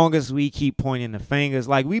 as long as we keep pointing the fingers,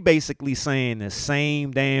 like, we basically saying the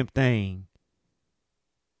same damn thing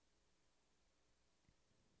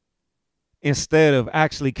instead of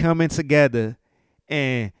actually coming together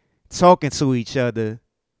and talking to each other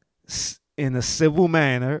in a civil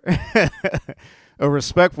manner, a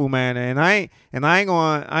respectful manner. And I ain't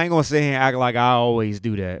gonna sit here and act like I always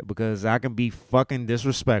do that, because I can be fucking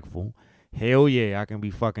disrespectful. Hell yeah, I can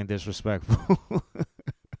be fucking disrespectful.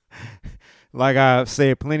 Like I've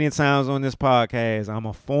said plenty of times on this podcast, I'm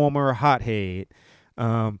a former hothead,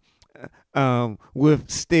 with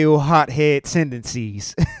still hothead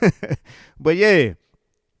tendencies. But yeah,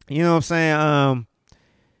 you know what I'm saying?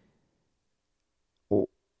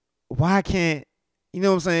 Why can't, you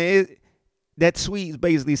know what I'm saying? That tweet's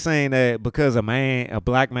basically saying that because a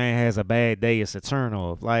black man has a bad day, it's a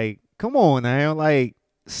turnoff. Like, come on now. Like,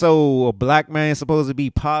 so a black man supposed to be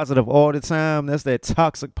positive all the time? That's that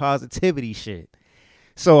toxic positivity shit.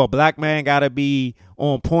 So a black man gotta be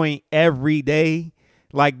on point every day.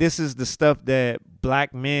 Like, this is the stuff that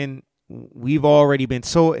black men, we've already been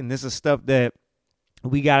taught, and this is stuff that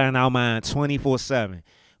we got in our mind 24/7.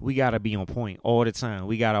 We got to be on point all the time.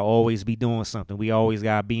 We got to always be doing something. We always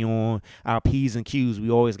got to be on our P's and Q's. We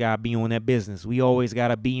always got to be on that business. We always got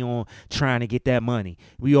to be on trying to get that money.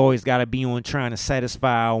 We always got to be on trying to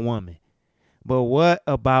satisfy our woman. But what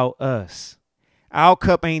about us? Our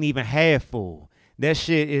cup ain't even half full. That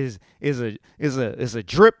shit is a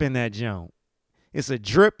drip in that joint. It's a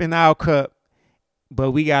drip in our cup, but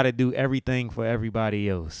we got to do everything for everybody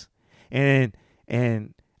else. And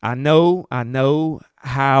I know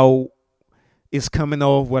how it's coming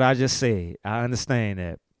off what I just said. I understand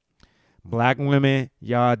that. Black women,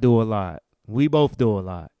 y'all do a lot. We both do a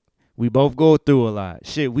lot. We both go through a lot.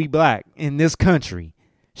 Shit, we black in this country.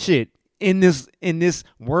 Shit, in this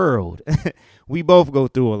world. We both go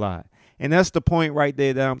through a lot. And that's the point right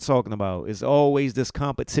there that I'm talking about. It's always this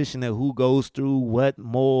competition of who goes through what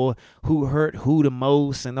more, who hurt who the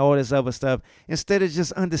most, and all this other stuff. Instead of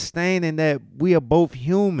just understanding that we are both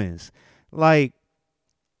humans. Like,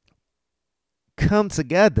 come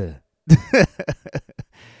together.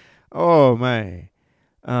 Oh, man.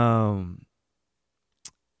 I'll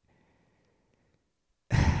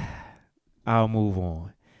move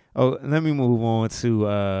on. Oh, let me move on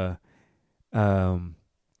to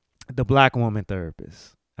the black woman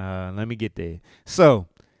therapist. Let me get there. So,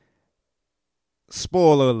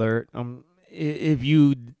 spoiler alert. If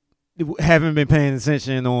you haven't been paying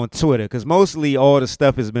attention on Twitter, because mostly all the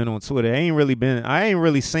stuff has been on Twitter. I ain't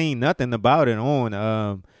really seen nothing about it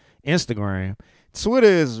on Instagram. Twitter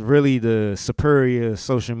is really the superior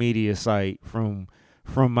social media site from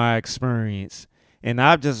my experience. And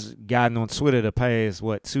I've just gotten on Twitter the past,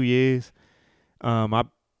 2 years?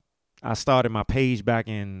 I started my page back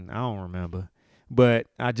in, I don't remember, but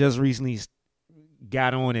I just recently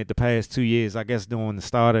got on it the past 2 years, I guess during the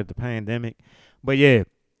start of the pandemic. But yeah,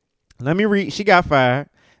 let me read, she got fired.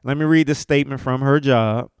 Let me read the statement from her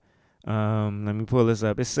job. Let me pull this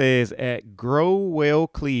up. It says, at Grow Well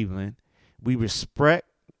Cleveland, we respect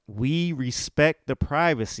the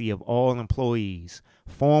privacy of all employees,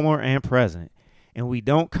 former and present, and we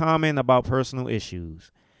don't comment about personal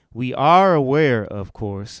issues. We are aware, of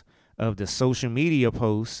course, of the social media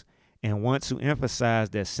posts and want to emphasize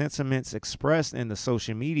that sentiments expressed in the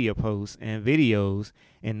social media posts and videos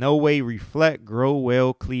in no way reflect Grow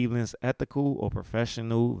Well Cleveland's ethical or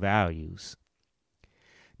professional values.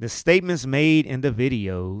 The statements made in the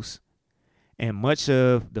videos and much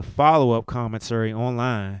of the follow-up commentary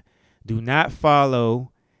online do not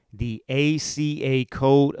follow the ACA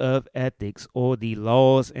Code of Ethics, or the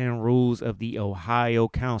laws and rules of the Ohio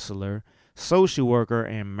Counselor, Social Worker,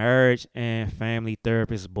 and Marriage and Family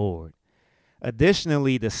Therapist Board.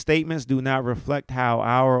 Additionally, the statements do not reflect how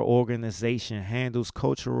our organization handles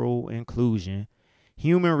cultural inclusion,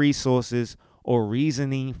 human resources, or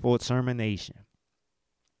reasoning for termination.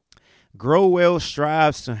 GrowWell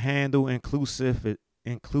strives to handle inclusive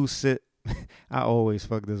I always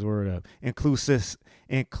fuck this word up. Inclusivity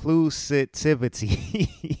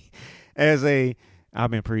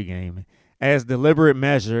I've been pre-gaming, as deliberate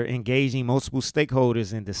measure, engaging multiple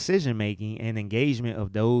stakeholders in decision making and engagement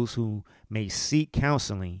of those who may seek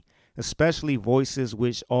counseling, especially voices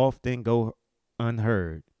which often go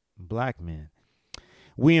unheard, Black men.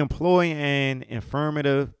 We employ an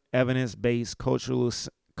affirmative, evidence-based, culturally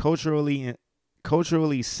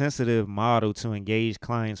sensitive model to engage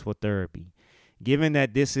clients for therapy. Given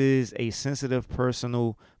that this is a sensitive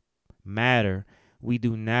personnel matter, we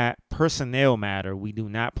do not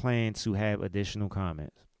plan to have additional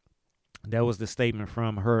comments. That was the statement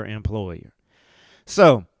from her employer.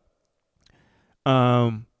 So,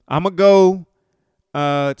 I'm going to go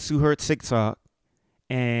to her TikTok,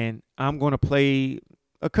 and I'm going to play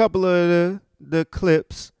a couple of the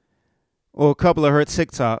clips or a couple of her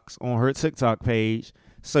TikToks on her TikTok page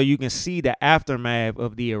so you can see the aftermath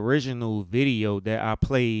of the original video that I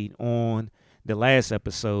played on the last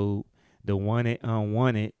episode, the Wanted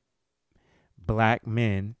Unwanted Black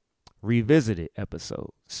Men Revisited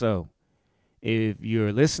episode. So if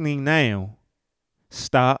you're listening now,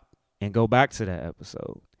 stop and go back to that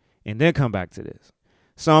episode and then come back to this.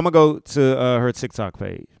 So I'm going to go to her TikTok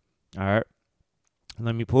page. All right.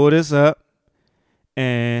 Let me pull this up,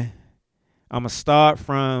 and I'm going to start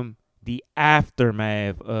from the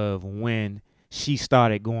aftermath of when she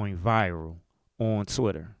started going viral on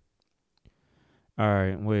Twitter. All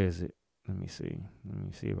right, where is it? Let me see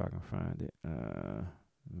if I can find it.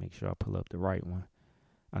 Make sure I pull up the right one.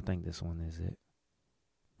 I think this one is it.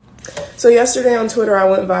 So yesterday on Twitter, I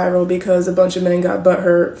went viral because a bunch of men got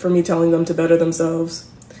butthurt for me telling them to better themselves.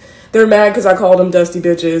 They're mad because I called them dusty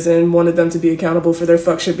bitches and wanted them to be accountable for their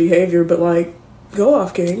fuck shit behavior, but like, go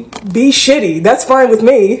off, king. Be shitty. That's fine with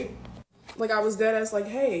me. Like, I was dead ass like,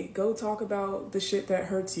 hey, go talk about the shit that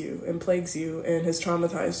hurts you and plagues you and has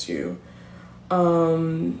traumatized you.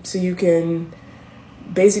 So you can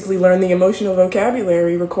basically learn the emotional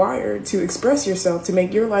vocabulary required to express yourself to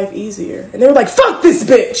make your life easier. And they were like, fuck this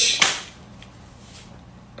bitch!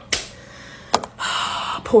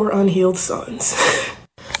 Poor unhealed sons.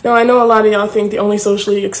 Now, I know a lot of y'all think the only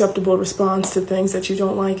socially acceptable response to things that you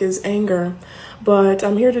don't like is anger. But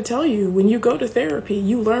I'm here to tell you, when you go to therapy,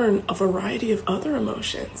 you learn a variety of other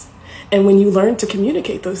emotions. And when you learn to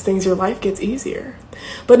communicate those things, your life gets easier.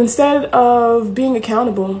 But instead of being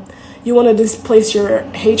accountable, you want to displace your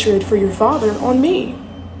hatred for your father on me.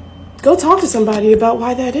 Go talk to somebody about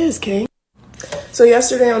why that is, King. So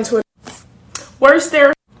yesterday on Twitter, worst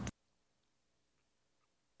therapy.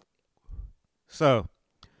 So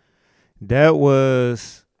that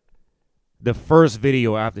was the first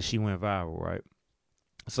video after she went viral, right?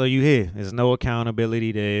 So you hear, there's no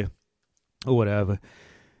accountability there or whatever.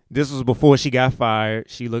 This was before she got fired.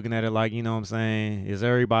 She looking at it like, you know what I'm saying?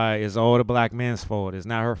 It's all the black man's fault. It's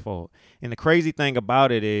not her fault. And the crazy thing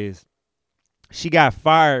about it is she got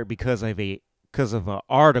fired because of an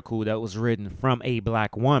article that was written from a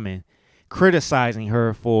black woman criticizing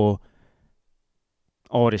her for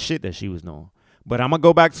all the shit that she was doing. But I'm going to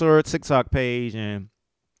go back to her TikTok page and,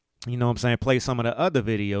 you know what I'm saying, play some of the other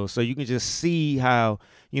videos so you can just see how,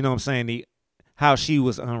 you know what I'm saying, how she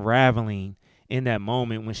was unraveling in that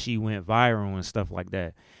moment when she went viral and stuff like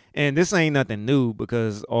that. And this ain't nothing new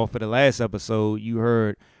because off of the last episode, you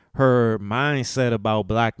heard her mindset about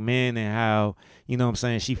black men and how, you know what I'm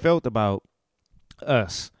saying, she felt about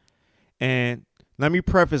us. And let me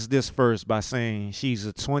preface this first by saying she's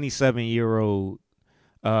a 27-year-old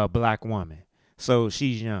black woman. So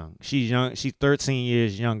she's young. She's 13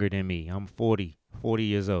 years younger than me. I'm 40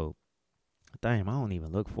 years old. Damn, I don't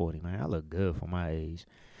even look 40, man. I look good for my age.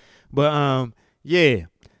 But, yeah.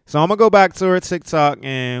 So I'm going to go back to her TikTok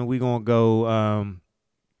and we're going to go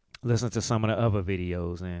listen to some of the other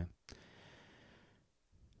videos and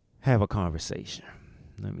have a conversation.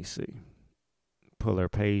 Let me see. Pull her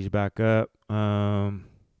page back up. All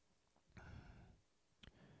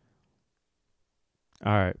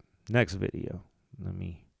right. Next video. Let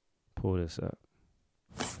me pull this up.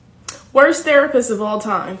 Worst therapist of all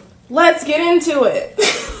time. Let's get into it.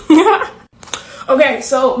 Okay,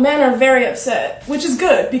 so men are very upset, which is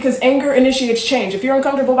good because anger initiates change. If you're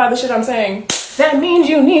uncomfortable by the shit I'm saying, that means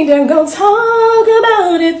you need to go talk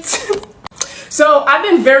about it. So I've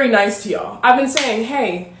been very nice to y'all. I've been saying,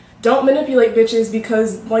 hey, don't manipulate bitches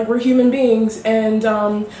because, like, we're human beings, and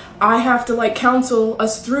I have to, like, counsel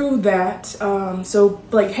us through that. So,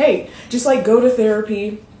 like, hey, just, like, go to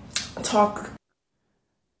therapy, talk.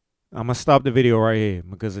 I'm going to stop the video right here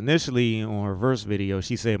because initially on her first video,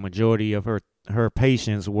 she said majority of her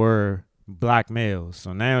patients were black males.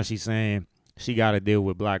 So now she's saying she got to deal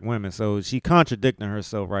with black women. So she contradicting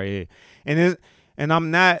herself right here. And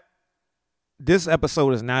I'm not, this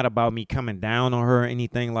episode is not about me coming down on her or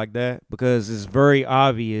anything like that, because it's very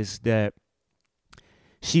obvious that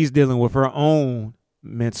she's dealing with her own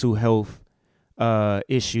mental health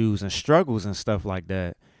issues and struggles and stuff like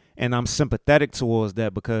that. And I'm sympathetic towards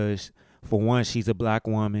that because, for one, she's a black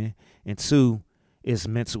woman, and two, it's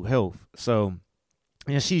mental health. So,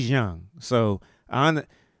 and she's young. So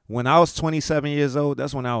when I was 27 years old,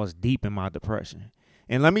 that's when I was deep in my depression.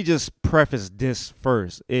 And let me just preface this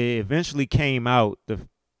first. It eventually came out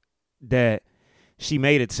that she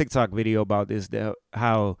made a TikTok video about this, that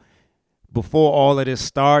how before all of this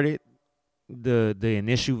started, the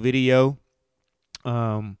initial video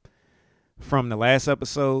from the last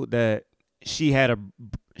episode, that she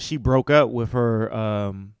broke up with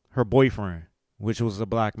her boyfriend, which was a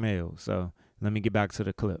black male. So let me get back to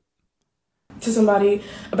the clip. To somebody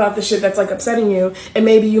about the shit that's, like, upsetting you, and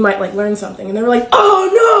maybe you might, like, learn something, and they're like, oh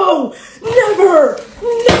no, never,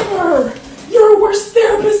 you're a worst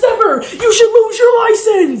therapist ever, you should lose your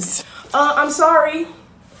license. I'm sorry,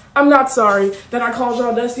 I'm not sorry that I called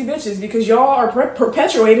y'all dusty bitches, because y'all are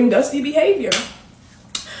perpetuating dusty behavior.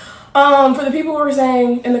 For the people who are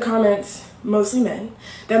saying in the comments, mostly men,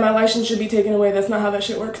 that my license should be taken away, that's not how that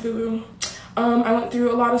shit works, boo-boo. I went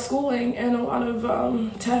through a lot of schooling and a lot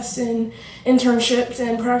of tests and internships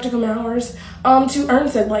and practicum hours to earn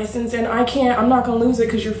said license, and I'm not going to lose it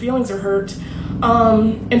because your feelings are hurt.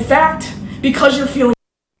 In fact, because your feelings...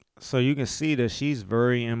 So you can see that she's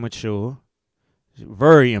very immature.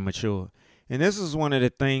 Very immature. And this is one of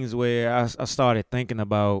the things where I started thinking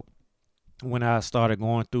about when I started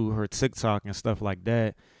going through her TikTok and stuff like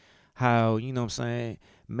that, how, you know what I'm saying,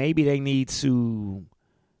 maybe they need to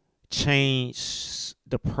change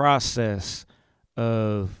the process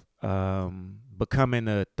of becoming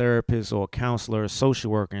a therapist or a counselor or social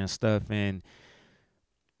worker and stuff, and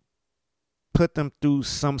put them through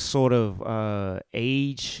some sort of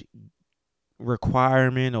age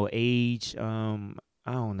requirement or age I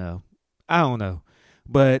don't know,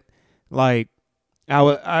 but like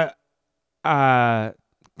I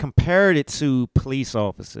compared it to police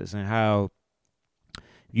officers, and how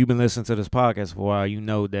you've been listening to this podcast for a while, you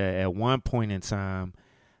know that at one point in time,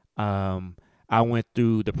 I went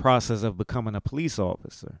through the process of becoming a police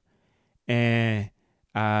officer. And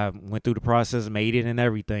I went through the process, made it and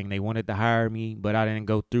everything. They wanted to hire me, but I didn't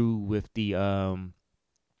go through with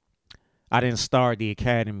I didn't start the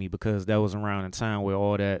academy because that was around the time where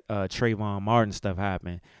all that Trayvon Martin stuff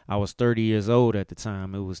happened. I was 30 years old at the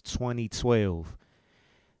time. It was 2012.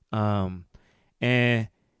 And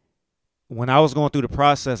when I was going through the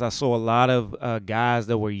process, I saw a lot of guys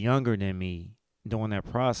that were younger than me doing that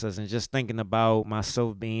process, and just thinking about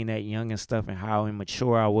myself being that young and stuff, and how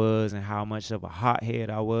immature I was, and how much of a hothead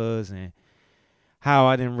I was, and how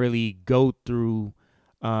I didn't really go through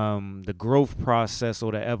the growth process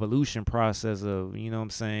or the evolution process of, you know what I'm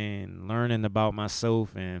saying, learning about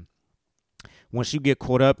myself. And once you get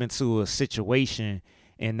caught up into a situation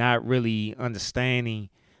and not really understanding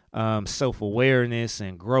self-awareness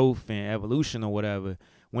and growth and evolution or whatever,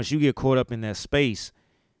 once you get caught up in that space,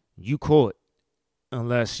 you caught.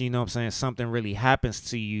 Unless, you know what I'm saying, something really happens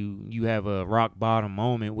to you, you have a rock bottom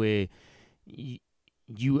moment where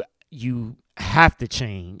you have to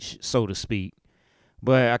change, so to speak.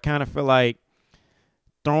 But I kind of feel like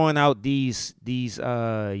throwing out these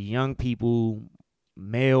young people,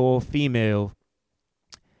 male or female,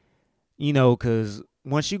 you know, because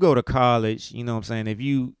once you go to college, you know what I'm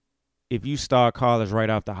saying, if you start college right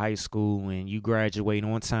after high school and you graduate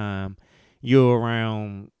on time, you're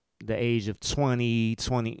around the age of between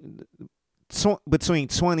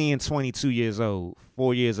 20 and 22 years old,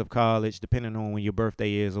 4 years of college, depending on when your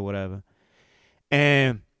birthday is or whatever.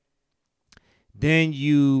 And then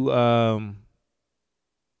you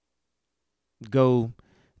go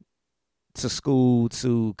to school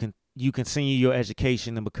you continue your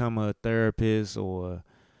education and become a therapist or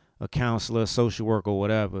a counselor, social worker, or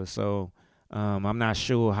whatever. So I'm not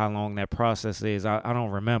sure how long that process is. I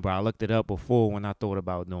don't remember. I looked it up before when I thought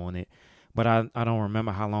about doing it, but I don't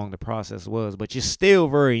remember how long the process was. But you're still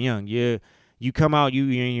very young. You come out,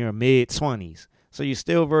 you're in your mid-20s. So you're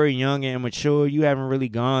still very young and immature. You haven't really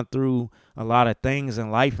gone through a lot of things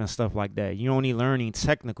in life and stuff like that. You're only learning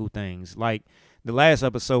technical things. Like the last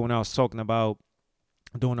episode when I was talking about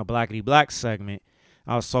doing a Blackity Black segment,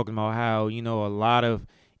 I was talking about how, a lot of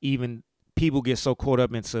even people get so caught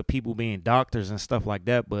up into people being doctors and stuff like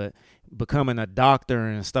that, but becoming a doctor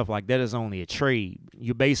and stuff like that is only a trade.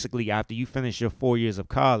 You basically, after you finish your 4 years of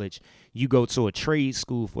college, you go to a trade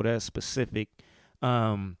school for that specific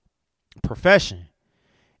profession.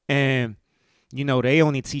 And, they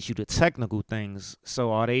only teach you the technical things.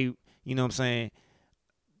 So are they, you know what I'm saying?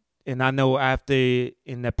 And I know after,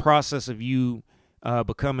 in the process of you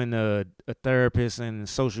becoming a therapist and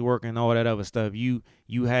social worker and all that other stuff, you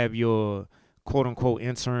have your quote unquote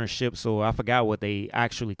internship. So I forgot what they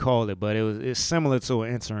actually call it, but it's similar to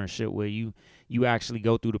an internship where you actually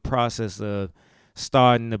go through the process of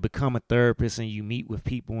starting to become a therapist and you meet with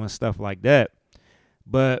people and stuff like that.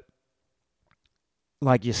 But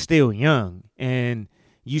like, you're still young and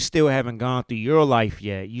you still haven't gone through your life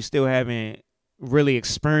yet. You still haven't really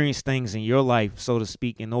experienced things in your life, so to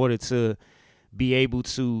speak, in order to be able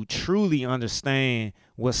to truly understand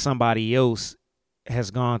what somebody else has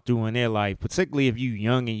gone through in their life, particularly if you're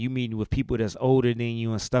young and you meeting with people that's older than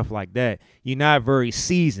you and stuff like that. You're not very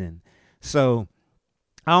seasoned. So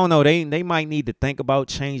I don't know, they might need to think about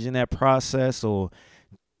changing that process or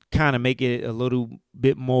kind of make it a little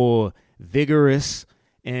bit more vigorous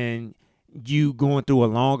and you going through a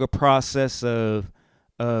longer process of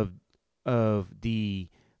the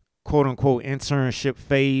quote unquote internship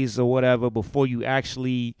phase or whatever before you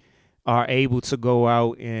actually are able to go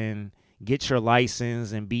out and get your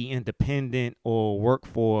license and be independent or work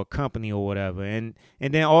for a company or whatever. And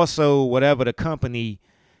then also whatever the company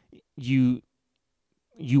you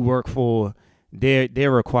work for,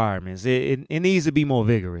 their requirements. It needs to be more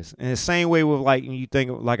vigorous. And the same way with, like, when you think,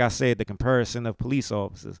 like I said, the comparison of police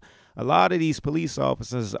officers. A lot of these police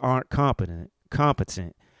officers aren't competent.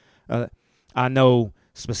 I know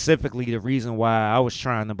specifically the reason why I was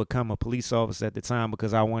trying to become a police officer at the time,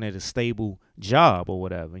 because I wanted a stable job or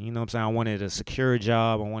whatever. You know what I'm saying? I wanted a secure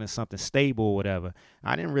job. I wanted something stable or whatever.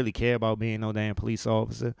 I didn't really care about being no damn police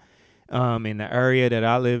officer. In the area that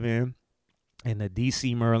I live in the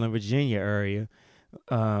D.C., Maryland, Virginia area,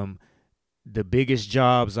 the biggest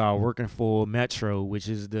jobs are working for Metro, which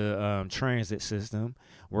is the transit system,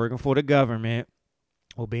 working for the government,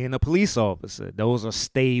 or being a police officer. Those are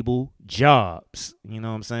stable jobs. You know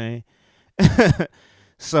what I'm saying?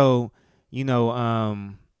 So,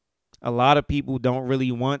 a lot of people don't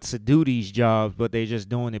really want to do these jobs, but they're just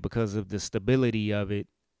doing it because of the stability of it,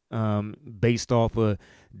 based off of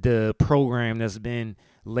the program that's been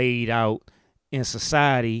laid out in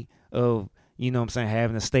society of,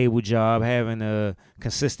 having a stable job, having a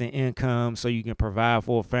consistent income so you can provide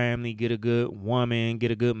for a family, get a good woman,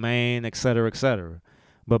 get a good man, et cetera, et cetera.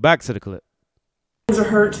 But back to the clip. Are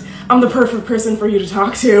hurt. I'm the perfect person for you to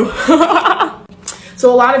talk to.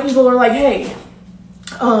 So a lot of people are like, hey,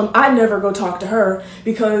 I never go talk to her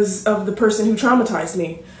because of the person who traumatized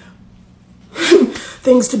me.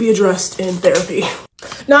 Things to be addressed in therapy.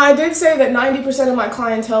 Now, I did say that 90% of my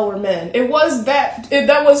clientele were men.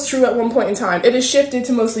 That was true at one point in time. It has shifted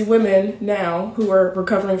to mostly women now who are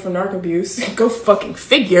recovering from narc abuse. Go fucking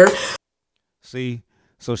figure. See,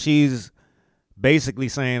 so she's basically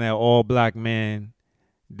saying that all black men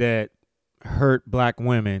that hurt black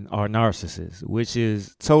women are narcissists, which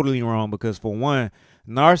is totally wrong, because for one,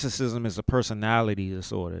 narcissism is a personality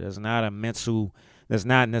disorder. That's not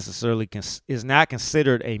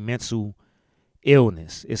considered a mental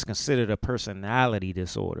illness. It's considered a personality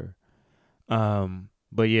disorder.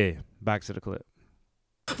 But yeah, back to the clip.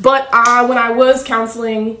 But when I was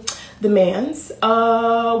counseling the mans,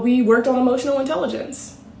 we worked on emotional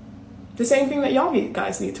intelligence. The same thing that y'all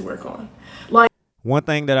guys need to work on. Like, one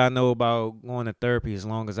thing that I know about going to therapy, as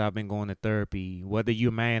long as I've been going to therapy, whether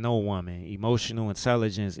you're man or woman, emotional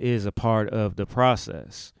intelligence is a part of the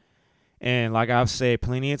process. And like I've said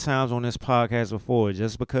plenty of times on this podcast before,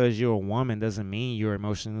 just because you're a woman doesn't mean you're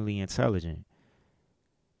emotionally intelligent.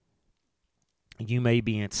 You may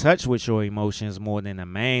be in touch with your emotions more than a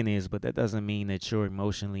man is, but that doesn't mean that you're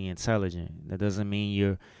emotionally intelligent. That doesn't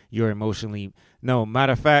mean you're emotionally... No,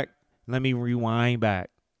 matter of fact, let me rewind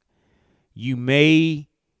back. You may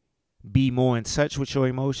be more in touch with your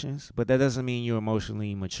emotions, but that doesn't mean you're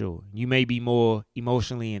emotionally mature. You may be more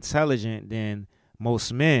emotionally intelligent than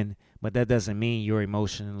most men, but that doesn't mean you're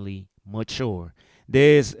emotionally mature.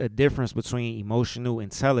 There's a difference between emotional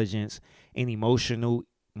intelligence and emotional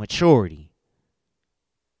maturity.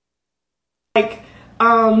 Like,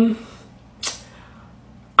 I'm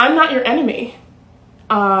not your enemy.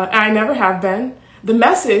 I never have been. The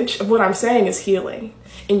message of what I'm saying is healing.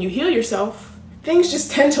 And you heal yourself, things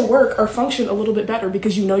just tend to work or function a little bit better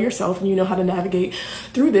because you know yourself and you know how to navigate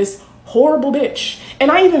through this horrible bitch.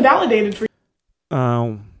 And I even validated for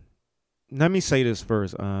let me say this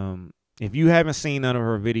first. If you haven't seen none of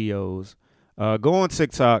her videos, go on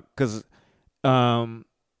TikTok, because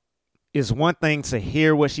it's one thing to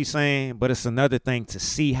hear what she's saying, but it's another thing to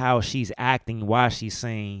see how she's acting while she's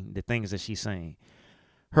saying the things that she's saying.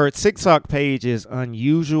 Her TikTok page is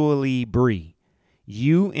Unusually Bree.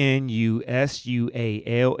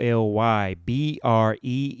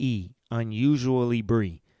 UNUSUALLYBREE. Unusually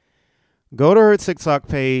Bree. Go to her TikTok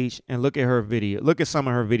page and look at her video. Look at some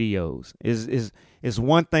of her videos. It's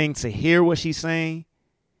one thing to hear what she's saying,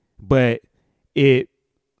 but it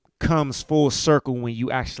comes full circle when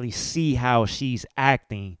you actually see how she's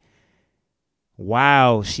acting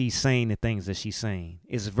while she's saying the things that she's saying.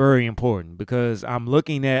 It's very important, because I'm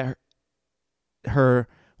looking at her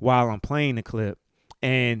while I'm playing the clip,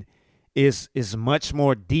 and it's much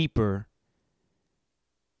more deeper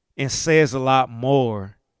and says a lot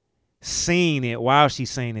more seeing it while she's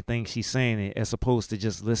saying the things she's saying it, as opposed to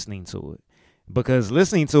just listening to it. Because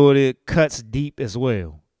listening to it, it cuts deep as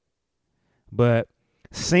well. But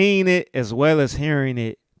seeing it as well as hearing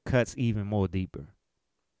it cuts even more deeper.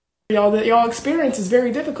 y'all that y'all experience is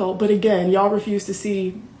very difficult, but again, y'all refuse to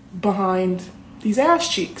see behind these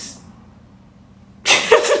ass cheeks.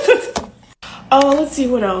 Let's see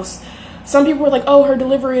what else. Some people were like, oh, her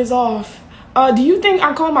delivery is off. Do you think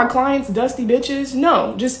I call my clients dusty bitches?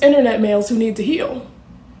 No, just internet males who need to heal.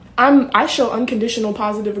 I show unconditional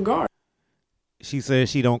positive regard. She says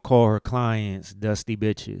she don't call her clients dusty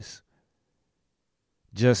bitches.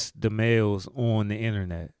 Just the males on the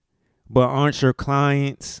internet. But aren't your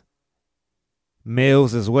clients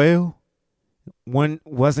males as well?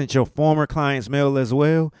 Wasn't your former clients male as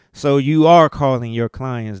well? So you are calling your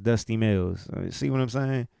clients dusty males. See what I'm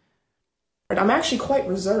saying? I'm actually quite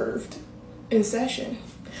reserved in session.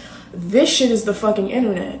 This shit is the fucking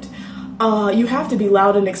internet. You have to be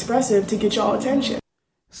loud and expressive to get y'all attention.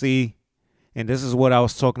 See, and this is what I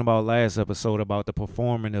was talking about last episode about the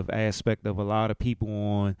performative aspect of a lot of people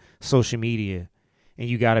on social media. And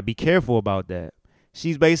you got to be careful about that.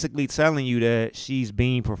 She's basically telling you that she's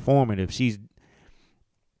being performative.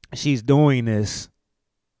 She's doing this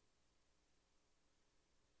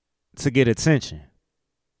to get attention.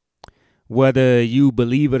 Whether you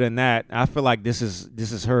believe it or not, I feel like this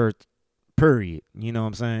is her period. You know what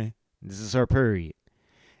I'm saying? This is her period.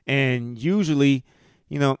 And usually,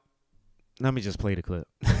 let me just play the clip.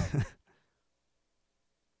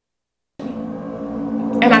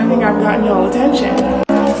 And I think I've gotten y'all attention.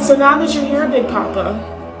 So now that you're here, Big Papa,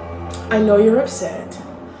 I know you're upset.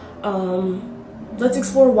 Let's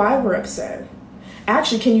explore why we're upset.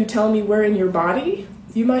 Actually, can you tell me where in your body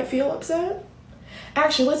you might feel upset?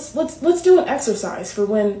 Actually, let's do an exercise for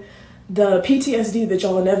when the PTSD that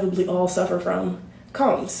y'all inevitably all suffer from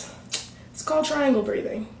comes. It's called triangle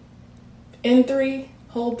breathing. In 3,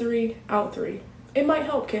 hold 3, out 3. It might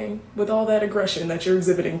help, King, with all that aggression that you're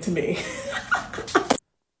exhibiting to me.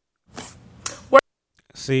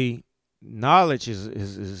 See, knowledge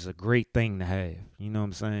is a great thing to have. You know what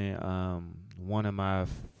I'm saying? One of my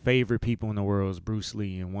favorite people in the world is Bruce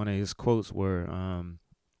Lee, and one of his quotes were,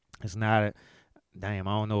 it's not I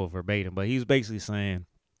don't know it verbatim, but he's basically saying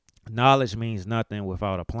knowledge means nothing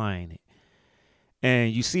without applying it.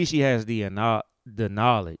 And you see she has the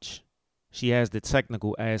knowledge. She has the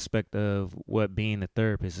technical aspect of what being a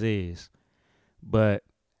therapist is. But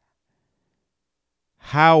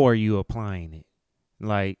how are you applying it?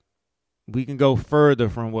 Like, we can go further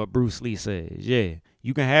from what Bruce Lee says. Yeah,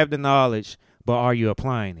 you can have the knowledge, but are you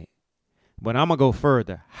applying it? But I'm going to go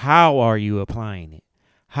further. How are you applying it?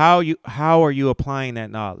 How are you applying that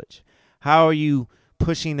knowledge? How are you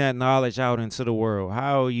pushing that knowledge out into the world?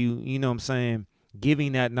 How are you,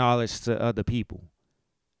 giving that knowledge to other people?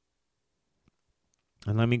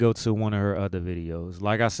 And let me go to one of her other videos.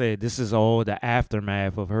 Like I said, this is all the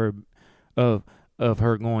aftermath of her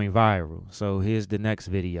going viral. So here's the next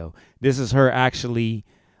video. This is her actually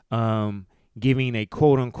giving a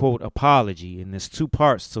quote-unquote apology, and there's 2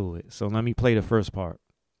 parts to it. So let me play the first part.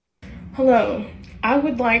 Hello, I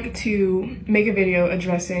would like to make a video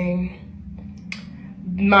addressing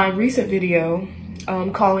my recent video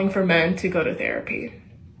calling for men to go to therapy.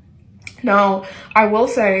 Now, I will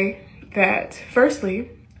say that,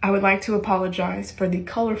 firstly, I would like to apologize for the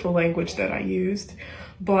colorful language that I used,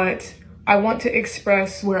 but I want to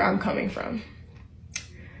express where I'm coming from.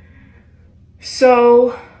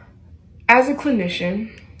 So, as a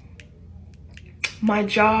clinician, my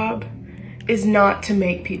job is not to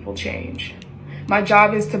make people change. My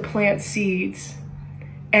job is to plant seeds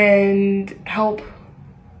and help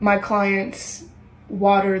my clients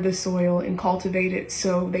water the soil and cultivate it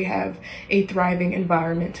so they have a thriving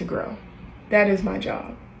environment to grow. That is my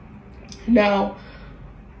job. Now,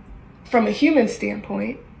 from a human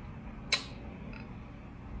standpoint,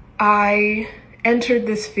 I entered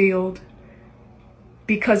this field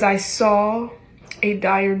because I saw a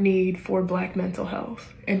dire need for Black mental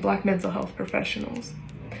health and Black mental health professionals,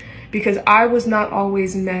 because I was not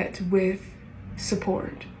always met with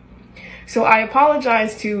support. So I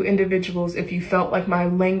apologize to individuals if you felt like my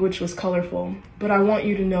language was colorful, but I want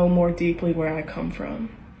you to know more deeply where I come from.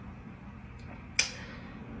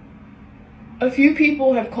 A few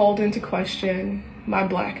people have called into question my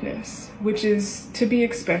Blackness, which is to be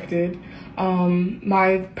expected.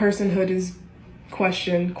 My personhood is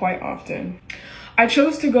questioned quite often. I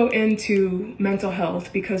chose to go into mental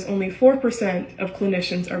health because only 4% of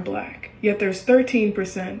clinicians are Black, yet there's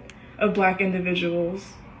 13% of Black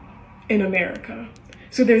individuals in America.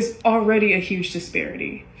 So there's already a huge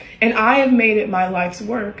disparity. And I have made it my life's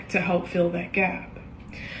work to help fill that gap.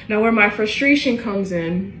 Now, where my frustration comes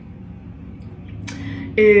in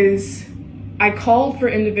is I called for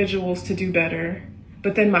individuals to do better,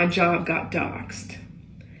 but then my job got doxxed.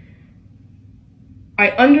 I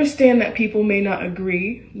understand that people may not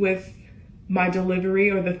agree with my delivery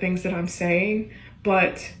or the things that I'm saying,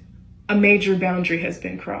 but a major boundary has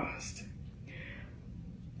been crossed.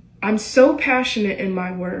 I'm so passionate in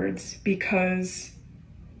my words because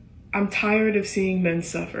I'm tired of seeing men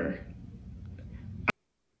suffer.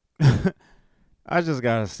 I just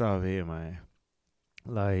gotta stop here, man.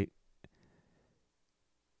 Like,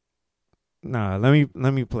 nah, let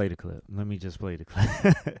me play the clip. Let me just play the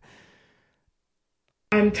clip.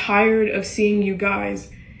 I'm tired of seeing you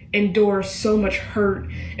guys endure so much hurt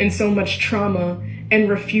and so much trauma and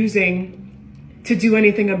refusing to do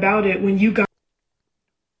anything about it when you guys...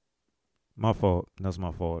 My fault. That's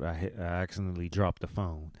my fault. I accidentally dropped the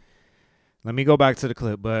phone. Let me go back to the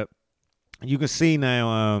clip. But you can see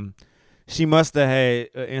now, she must have had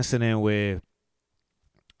an incident where,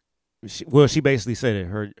 she basically said it.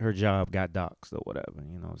 Her job got doxxed or whatever.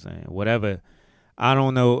 You know what I'm saying? Whatever. I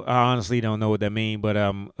don't know. I honestly don't know what that means, but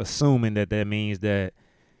I'm assuming that means that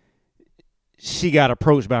she got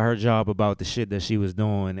approached by her job about the shit that she was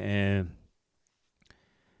doing, and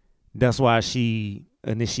that's why she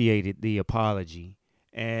initiated the apology.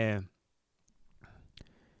 And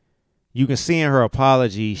you can see in her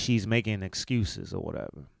apology she's making excuses or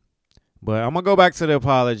whatever. But I'm going to go back to the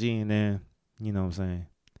apology, and then, you know what I'm saying,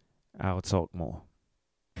 I'll talk more.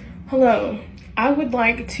 Hello, I would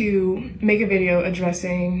like to make a video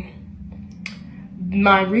addressing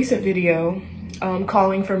my recent video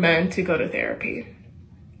calling for men to go to therapy.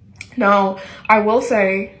 Now, I will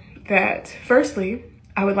say that, firstly,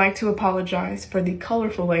 I would like to apologize for the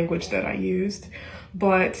colorful language that I used,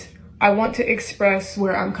 but I want to express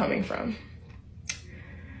where I'm coming from.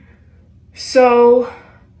 So,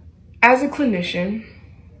 as a clinician,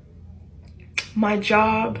 my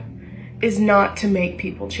job is not to make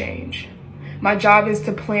people change. My job is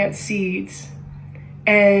to plant seeds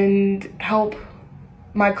and help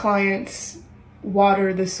my clients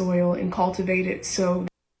water the soil and cultivate it so...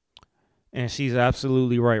 And she's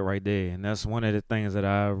absolutely right there. And that's one of the things that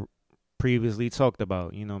I previously talked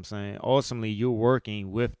about. You know what I'm saying? Ultimately, you're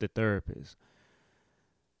working with the therapist.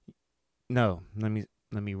 No, let me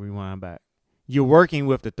rewind back. You're working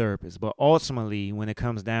with the therapist, but ultimately, when it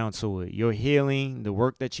comes down to it, your healing, the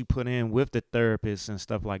work that you put in with the therapist and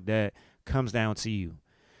stuff like that comes down to you.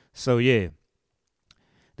 So, yeah,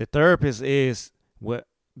 the therapist is, what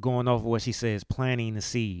going off of what she says, planting the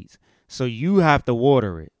seeds. So you have to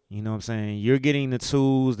water it. You know what I'm saying? You're getting the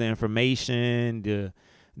tools, the information,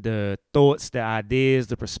 the thoughts, the ideas,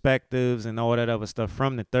 the perspectives, and all that other stuff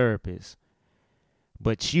from the therapist.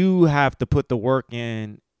 But you have to put the work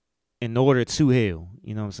in order to heal.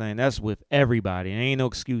 You know what I'm saying? That's with everybody. There ain't no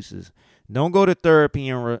excuses. Don't go to therapy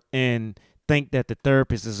and think that the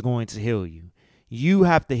therapist is going to heal you. You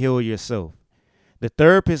have to heal yourself. The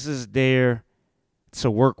therapist is there to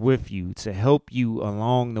work with you, to help you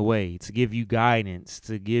along the way, to give you guidance,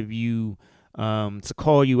 to give you, to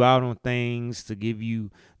call you out on things, to give you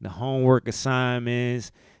the homework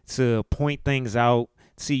assignments, to point things out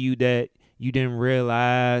to you that you didn't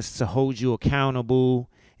realize, to hold you accountable.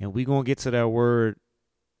 And we're going to get to that word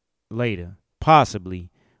later. Possibly.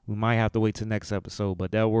 We might have to wait till next episode,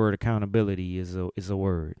 but that word accountability is a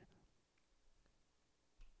word.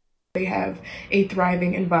 They have a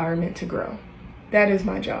thriving environment to grow. That is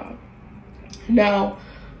my job. Now,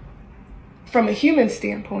 from a human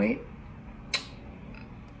standpoint,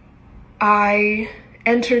 I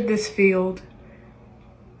entered this field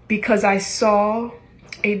because I saw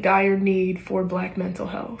a dire need for Black mental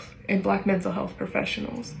health and Black mental health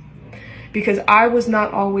professionals, because I was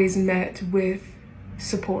not always met with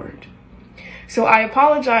support. So I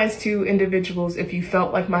apologize to individuals if you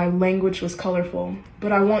felt like my language was colorful,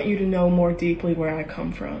 but I want you to know more deeply where I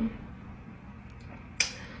come from.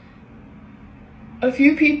 A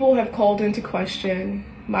few people have called into question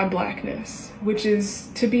my Blackness, which is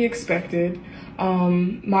to be expected.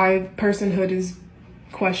 My personhood is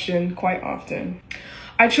questioned quite often.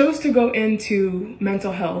 I chose to go into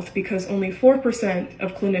mental health because only 4%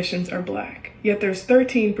 of clinicians are Black, yet there's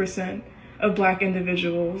 13% of Black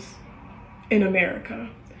individuals in America.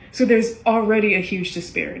 So there's already a huge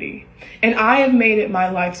disparity. And I have made it my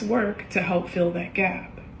life's work to help fill that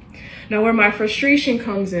gap. Now, where my frustration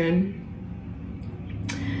comes in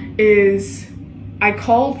is I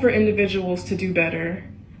called for individuals to do better,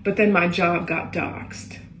 but then my job got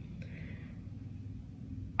doxxed.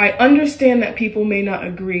 I understand that people may not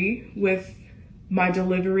agree with my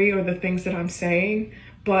delivery or the things that I'm saying,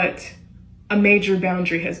 but a major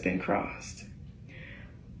boundary has been crossed.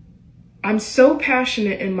 I'm so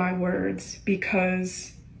passionate in my words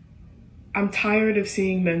because I'm tired of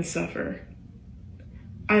seeing men suffer.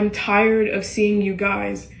 I'm tired of seeing you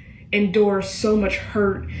guys endure so much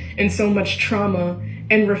hurt and so much trauma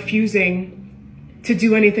and refusing to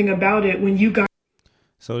do anything about it when you guys.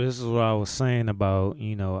 So this is what I was saying about,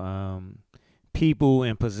 people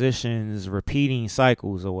in positions repeating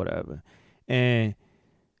cycles or whatever. And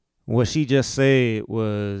what she just said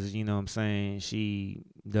was, she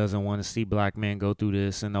doesn't want to see Black men go through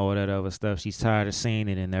this and all that other stuff. She's tired of seeing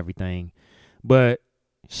it and everything. But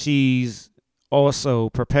she's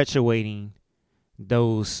also perpetuating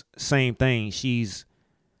those same things. She's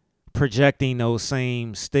projecting those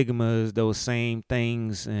same stigmas, those same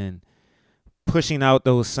things, and pushing out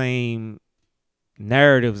those same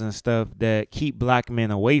narratives and stuff that keep Black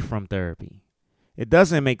men away from therapy. It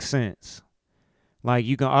doesn't make sense. Like,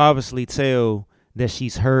 you can obviously tell that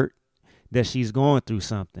she's hurt, that she's going through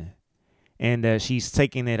something, and that she's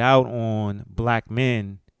taking it out on Black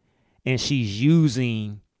men, and she's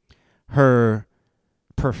using her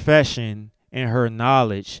profession and her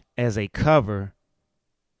knowledge as a cover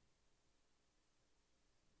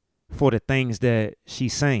for the things that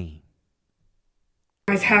she's saying.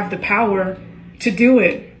 Guys have the power to do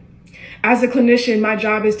it. As a clinician, my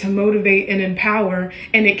job is to motivate and empower,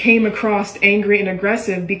 and it came across angry and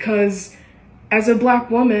aggressive because as a Black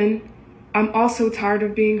woman, I'm also tired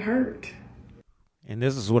of being hurt. And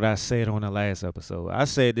this is what I said on the last episode. I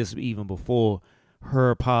said this even before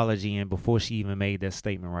her apology and before she even made that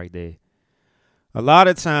statement right there. A lot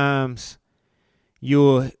of times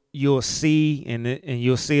you'll see, and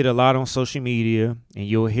you'll see it a lot on social media, and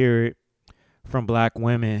you'll hear it from Black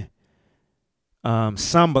women,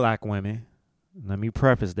 some Black women, let me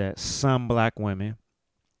preface that, some Black women,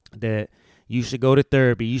 that you should go to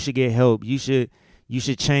therapy, you should get help, you should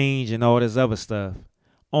change and all this other stuff,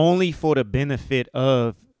 only for the benefit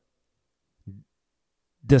of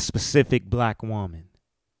the specific Black woman.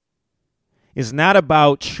 It's not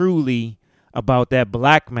truly about that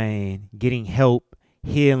Black man getting help,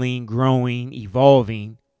 healing, growing,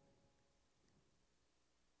 evolving.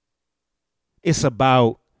 It's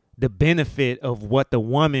about the benefit of what the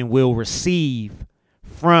woman will receive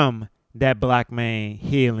from that Black man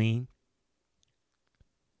healing,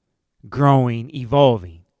 growing,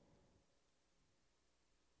 evolving.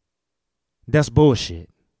 That's bullshit.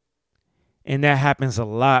 And that happens a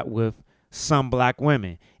lot with some Black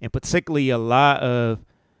women, and particularly a lot of,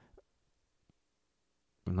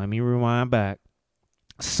 let me rewind back,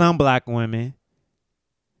 some Black women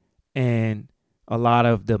and a lot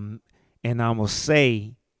of the, and I'm going to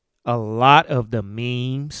say a lot of the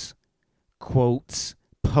memes, quotes,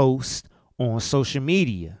 posts on social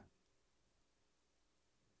media.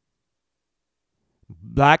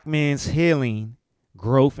 Black men's healing,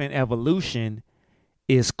 growth, and evolution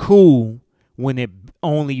is cool when it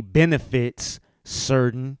only benefits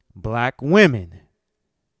certain Black women,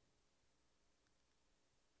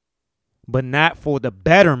 but not for the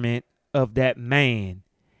betterment of that man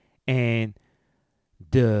and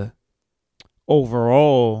the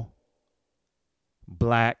overall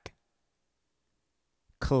Black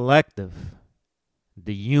collective,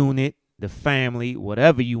 the unit, the family,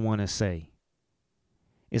 whatever you want to say.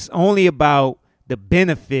 It's only about the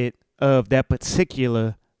benefit of that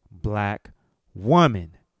particular Black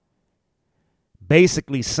woman.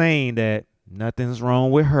 Basically saying that nothing's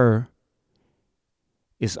wrong with her.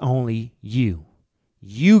 It's only you.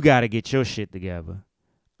 You got to get your shit together.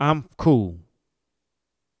 I'm cool.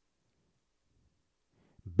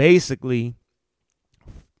 basically,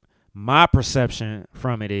 my perception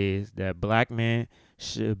from it is that black men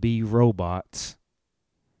should be robots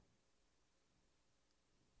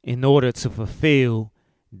in order to fulfill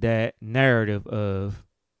that narrative of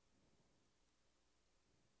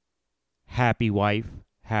happy wife,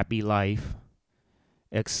 happy life,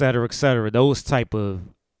 etc., etc. Those type of,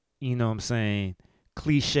 you know what I'm saying,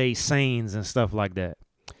 cliche sayings and stuff like that.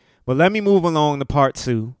 But let me move along to part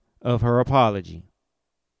 2 of her apology.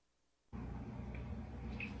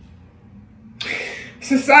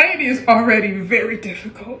 Society is already very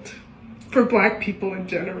difficult for black people in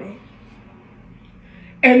general.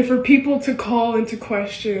 And for people to call into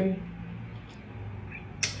question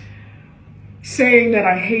saying that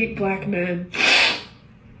I hate black men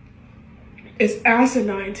is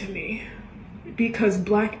asinine to me, because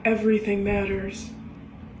black everything matters.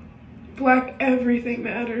 Black everything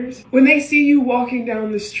matters. When they see you walking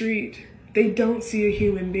down the street, they don't see a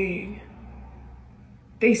human being.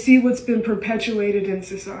 They see what's been perpetuated in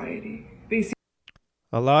society. They see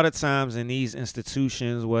a lot of times in these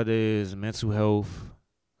institutions, whether it's mental health,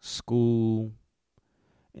 school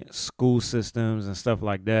systems and stuff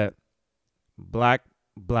like that, black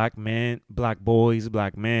men, black boys,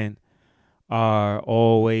 black men are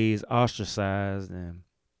always ostracized and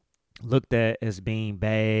looked at as being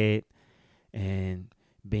bad and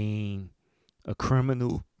being a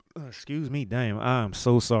criminal. Excuse me, damn, I'm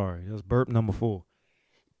so sorry. That's burp number 4.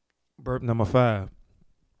 Burp number 5.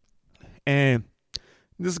 And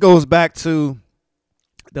this goes back to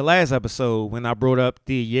the last episode when I brought up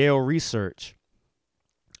the Yale research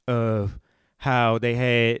of how they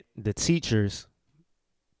had the teachers,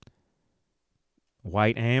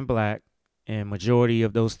 white and black, and majority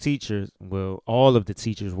of those teachers, well, all of the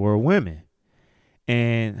teachers were women,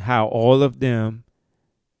 and how all of them,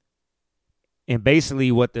 and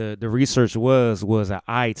basically what the research was an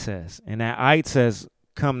eye test, and that eye test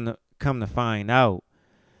come to find out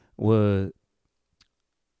was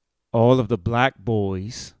all of the black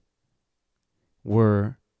boys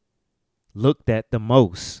were looked at the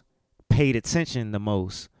most, paid attention the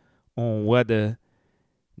most on whether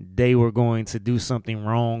they were going to do something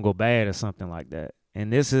wrong or bad or something like that.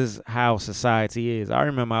 And this is how society is. I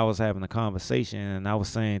remember I was having a conversation and I was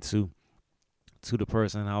saying to the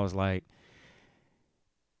person, I was like,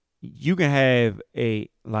 you can have a,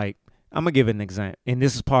 like, I'm going to give an example. And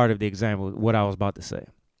this is part of the example, what I was about to say.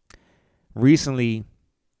 Recently,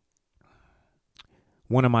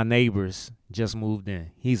 one of my neighbors just moved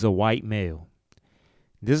in. He's a white male.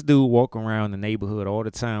 This dude walk around the neighborhood all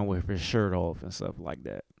the time with his shirt off and stuff like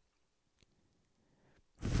that.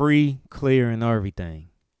 Free, clear, and everything.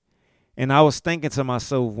 And I was thinking to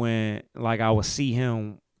myself when, like, I would see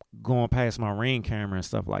him going past my Ring camera and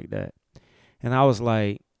stuff like that. And I was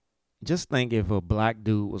like, just think if a black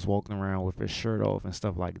dude was walking around with his shirt off and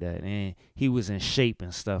stuff like that, and he was in shape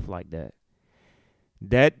and stuff like that.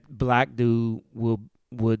 That black dude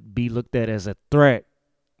would be looked at as a threat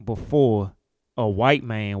before a white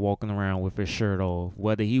man walking around with his shirt off,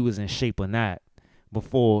 whether he was in shape or not,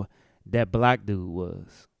 before that black dude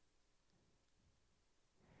was.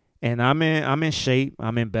 And I'm in shape.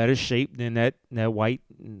 I'm in better shape than my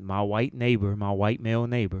white male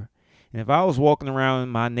neighbor. And if I was walking around in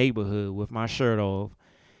my neighborhood with my shirt off,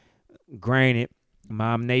 granted,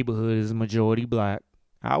 my neighborhood is majority black,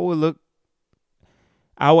 I would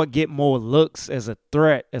get more looks as a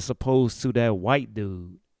threat as opposed to that white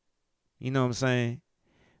dude. You know what I'm saying?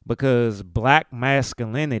 Because black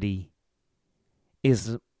masculinity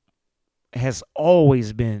has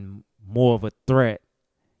always been more of a threat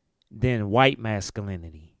than white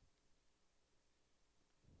masculinity.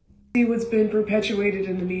 See what's been perpetuated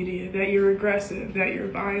in the media, that you're aggressive, that you're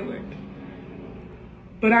violent.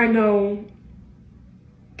 But I know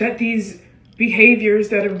that these behaviors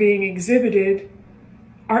that are being exhibited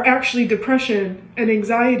are actually depression and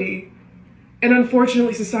anxiety. And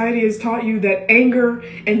unfortunately, society has taught you that anger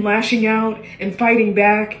and lashing out and fighting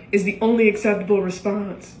back is the only acceptable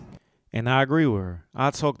response. And I agree with her.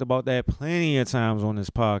 I talked about that plenty of times on this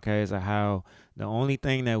podcast of how the only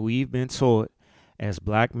thing that we've been taught as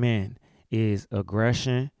black men is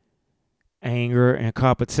aggression, anger, and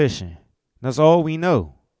competition. That's all we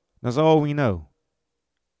know. That's all we know.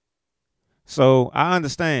 So I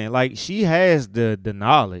understand, like, she has the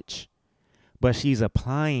knowledge, but she's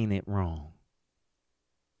applying it wrong.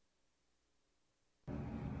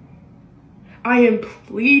 I am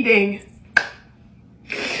pleading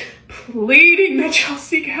that y'all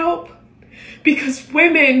seek help, because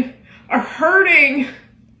women are hurting.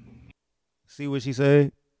 See what she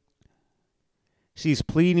said? She's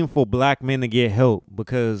pleading for black men to get help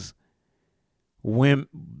because black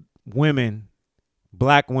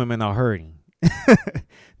women are hurting.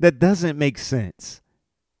 That doesn't make sense.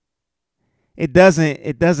 It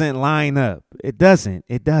doesn't line up. It doesn't.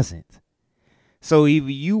 So either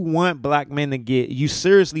you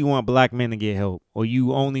seriously want black men to get help, or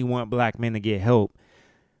you only want black men to get help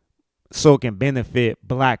so it can benefit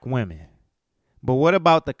black women. But what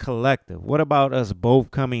about the collective? What about us both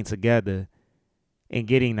coming together and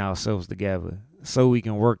getting ourselves together so we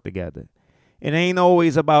can work together? It ain't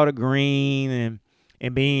always about agreeing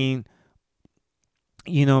and being,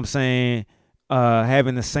 you know what I'm saying,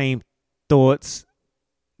 having the same thoughts,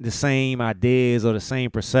 the same ideas, or the same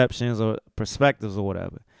perceptions or perspectives or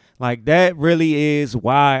whatever. Like, that really is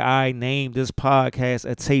why I named this podcast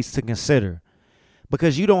A Taste to Consider.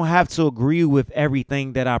 Because you don't have to agree with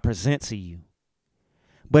everything that I present to you.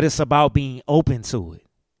 But it's about being open to it.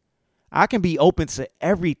 I can be open to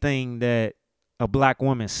everything that a black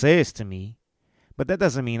woman says to me, but that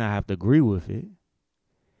doesn't mean I have to agree with it.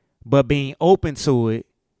 But being open to it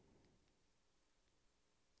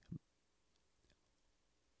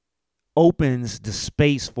opens the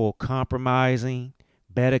space for compromising,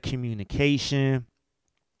 better communication,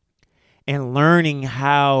 and learning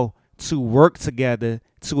how to work together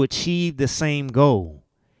to achieve the same goal.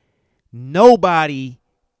 Nobody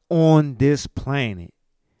on this planet,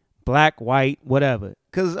 black, white, whatever,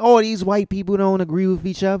 because all these white people don't agree with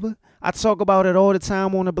each other. I talk about it all the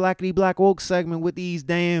time on the Blackity Black Woke segment with these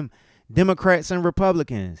damn Democrats and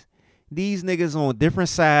Republicans. These niggas on different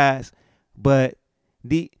sides, but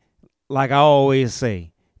like I always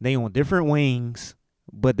say, they on different wings,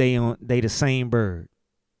 but they the same bird.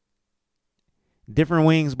 Different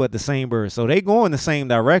wings, but the same bird. So they go in the same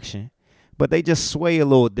direction, but they just sway a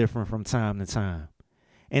little different from time to time.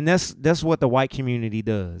 And that's what the white community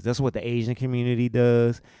does. That's what the Asian community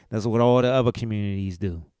does. That's what all the other communities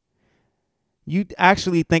do. You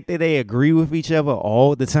actually think that they agree with each other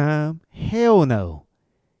all the time? Hell no.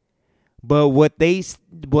 But what they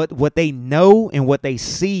know and what they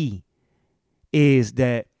see is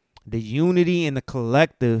that the unity and the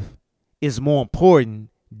collective is more important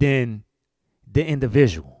than the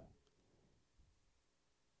individual.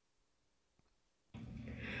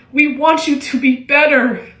 We want you to be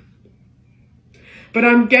better. But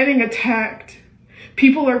I'm getting attacked.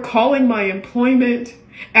 People are calling my employment,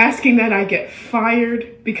 asking that I get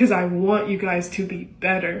fired because I want you guys to be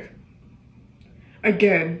better.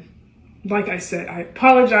 Again, like I said, I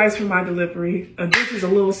apologize for my delivery. This is a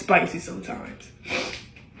little spicy sometimes.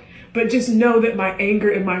 But just know that my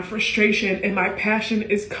anger and my frustration and my passion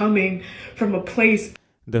is coming from a place.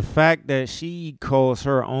 The fact that she calls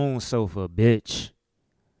her own self a bitch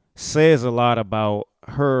says a lot about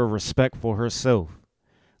her respect for herself.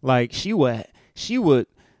 Like, she would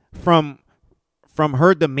from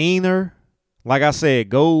her demeanor, like I said,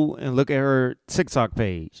 go and look at her TikTok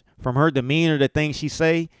page. From her demeanor, the things she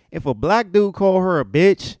say, if a black dude call her a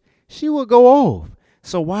bitch, she would go off.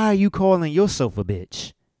 So why are you calling yourself a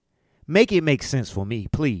bitch? Make it make sense for me,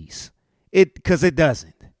 please. Because it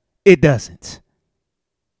doesn't. It doesn't.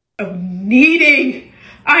 I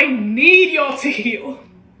need y'all to heal.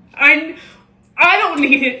 I don't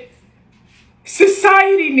need it.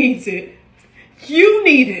 Society needs it. You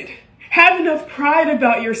need it. Have enough pride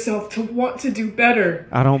about yourself to want to do better.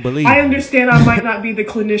 I don't believe I understand I might not be the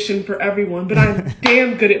clinician for everyone, but I'm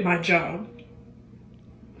damn good at my job.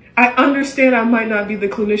 I understand I might not be the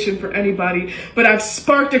clinician for anybody, but I've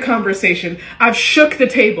sparked a conversation. I've shook the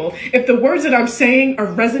table. If the words that I'm saying are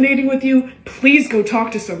resonating with you, please go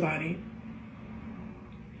talk to somebody.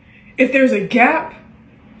 If there's a gap,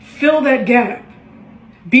 fill that gap.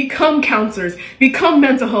 Become counselors. Become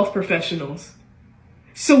mental health professionals.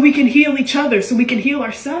 So we can heal each other, so we can heal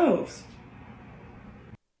ourselves.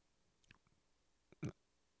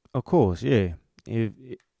 Of course, yeah.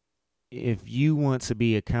 If you want to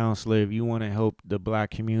be a counselor, if you want to help the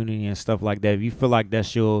black community and stuff like that, if you feel like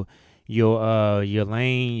that's your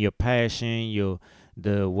lane, your passion,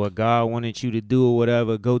 what God wanted you to do or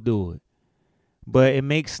whatever, go do it. But it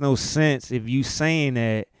makes no sense if you saying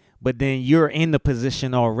that, but then you're in the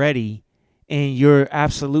position already and you're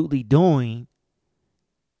absolutely doing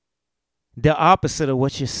the opposite of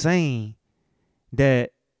what you're saying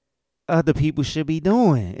that other people should be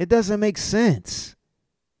doing. It doesn't make sense.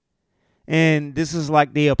 And this is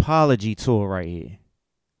like the apology tour right here.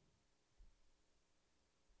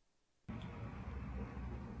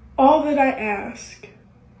 All that I ask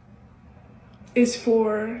is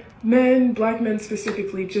for men, black men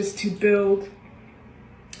specifically, just to build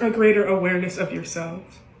a greater awareness of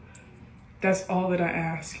yourselves. That's all that I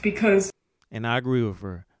ask. And I agree with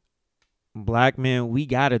her. black men, we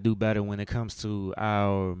got to do better when it comes to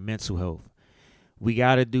our mental health. We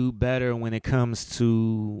got to do better when it comes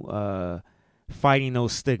to fighting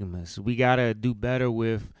those stigmas. We got to do better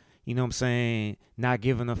with, you know what I'm saying, not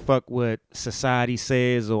giving a fuck what society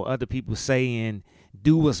says or other people say, and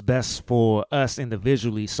do what's best for us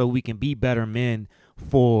individually so we can be better men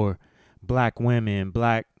for black women,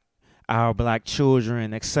 our black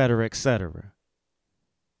children, etc., etc.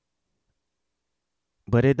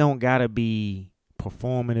 But it don't gotta be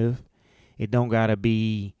performative. It don't gotta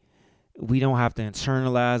be, we don't have to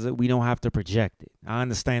internalize it. We don't have to project it. I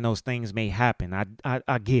understand those things may happen.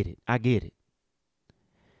 I get it. I get it.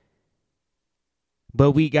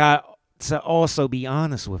 But we got to also be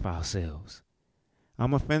honest with ourselves.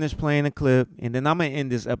 I'm going to finish playing the clip, and then I'm going to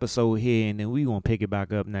end this episode here, and then we're going to pick it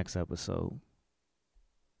back up next episode.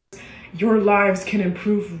 Your lives can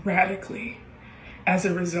improve radically as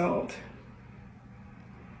a result.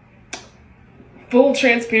 Full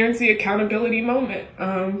transparency, accountability moment.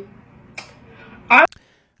 I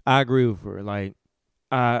agree with her. Like,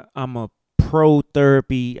 I'm a pro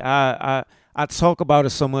therapy. I talk about it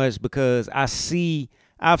so much because I've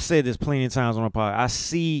said this plenty of times on the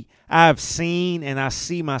podcast. I've seen and I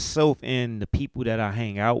see myself in the people that I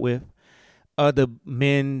hang out with. Other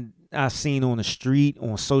men I've seen on the street,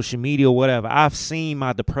 on social media, or whatever. I've seen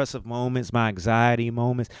my depressive moments, my anxiety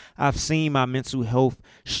moments. I've seen my mental health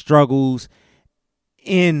struggles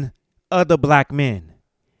in other black men.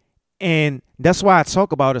 And that's why I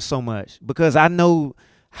talk about it so much, because I know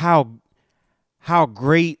how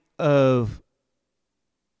great of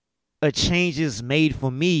a change is made for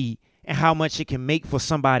me and how much it can make for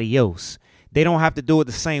somebody else. They don't have to do it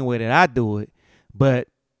the same way that I do it, but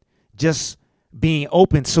just being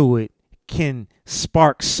open to it can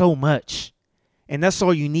spark so much. And that's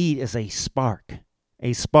all you need is a spark.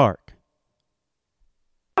 A spark.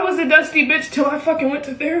 I was a dusty bitch till I fucking went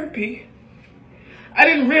to therapy. I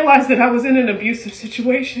didn't realize that I was in an abusive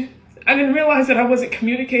situation. I didn't realize that I wasn't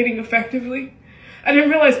communicating effectively. I didn't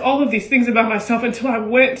realize all of these things about myself until I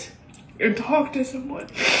went and talked to someone.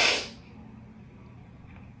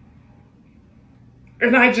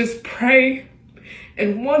 And I just pray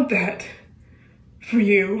and want that for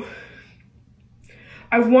you.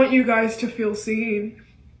 I want you guys to feel seen.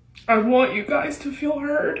 I want you guys to feel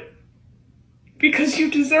heard. Because you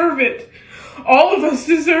deserve it. All of us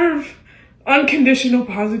deserve unconditional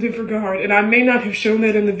positive regard. And I may not have shown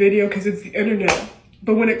that in the video because it's the internet.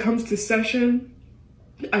 But when it comes to session,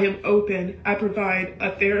 I am open. I provide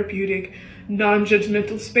a therapeutic,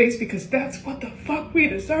 non-judgmental space because that's what the fuck we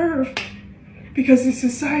deserve. Because this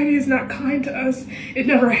society is not kind to us. It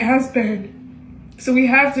never has been. So we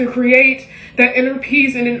have to create that inner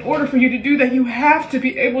peace. And in order for you to do that, you have to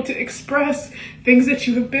be able to express things that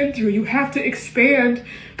you have been through. You have to expand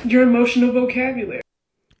your emotional vocabulary.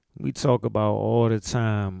 We talk about all the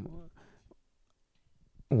time.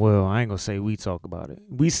 Well, I ain't gonna say we talk about it.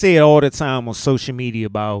 We say it all the time on social media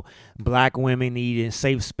about black women needing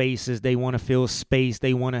safe spaces. They want to feel space.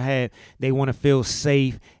 They want to feel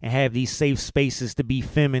safe and have these safe spaces to be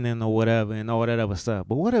feminine or whatever and all that other stuff.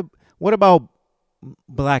 But what about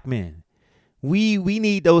black men? We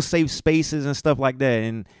need those safe spaces and stuff like that.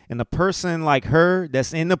 And a person like her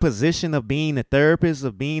that's in the position of being a therapist,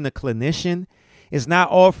 of being a clinician, is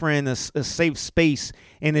not offering a safe space,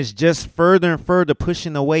 and it's just further and further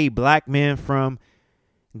pushing away black men from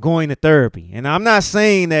going to therapy. And I'm not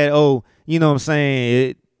saying that,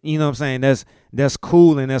 that's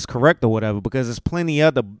cool and that's correct or whatever, because there's plenty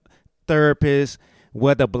other therapists,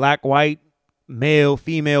 whether black, white, male,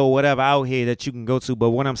 female, whatever, out here that you can go to. But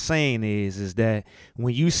what I'm saying is that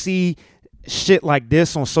when you see shit like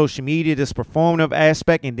this on social media, this performative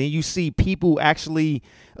aspect, and then you see people actually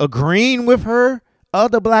agreeing with her,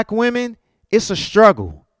 other black women, it's a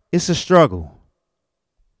struggle. It's a struggle.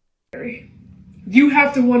 You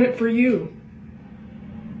have to want it for you.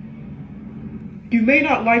 You may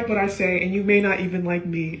not like what I say, and you may not even like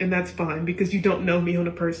me, and that's fine because you don't know me on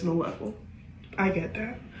a personal level. I get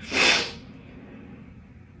that.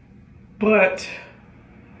 But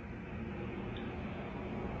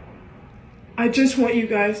I just want you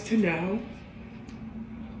guys to know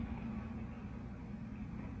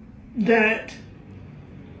that.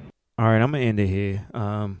 All right, I'm going to end it here.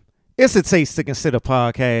 It's a Taste to Consider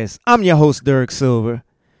podcast. I'm your host, Derek Silver.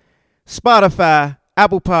 Spotify,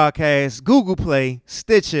 Apple Podcasts, Google Play,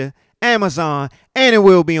 Stitcher, Amazon, and it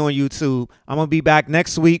will be on YouTube. I'm going to be back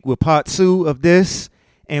next week with part 2 of this,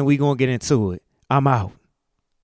 and we're going to get into it. I'm out.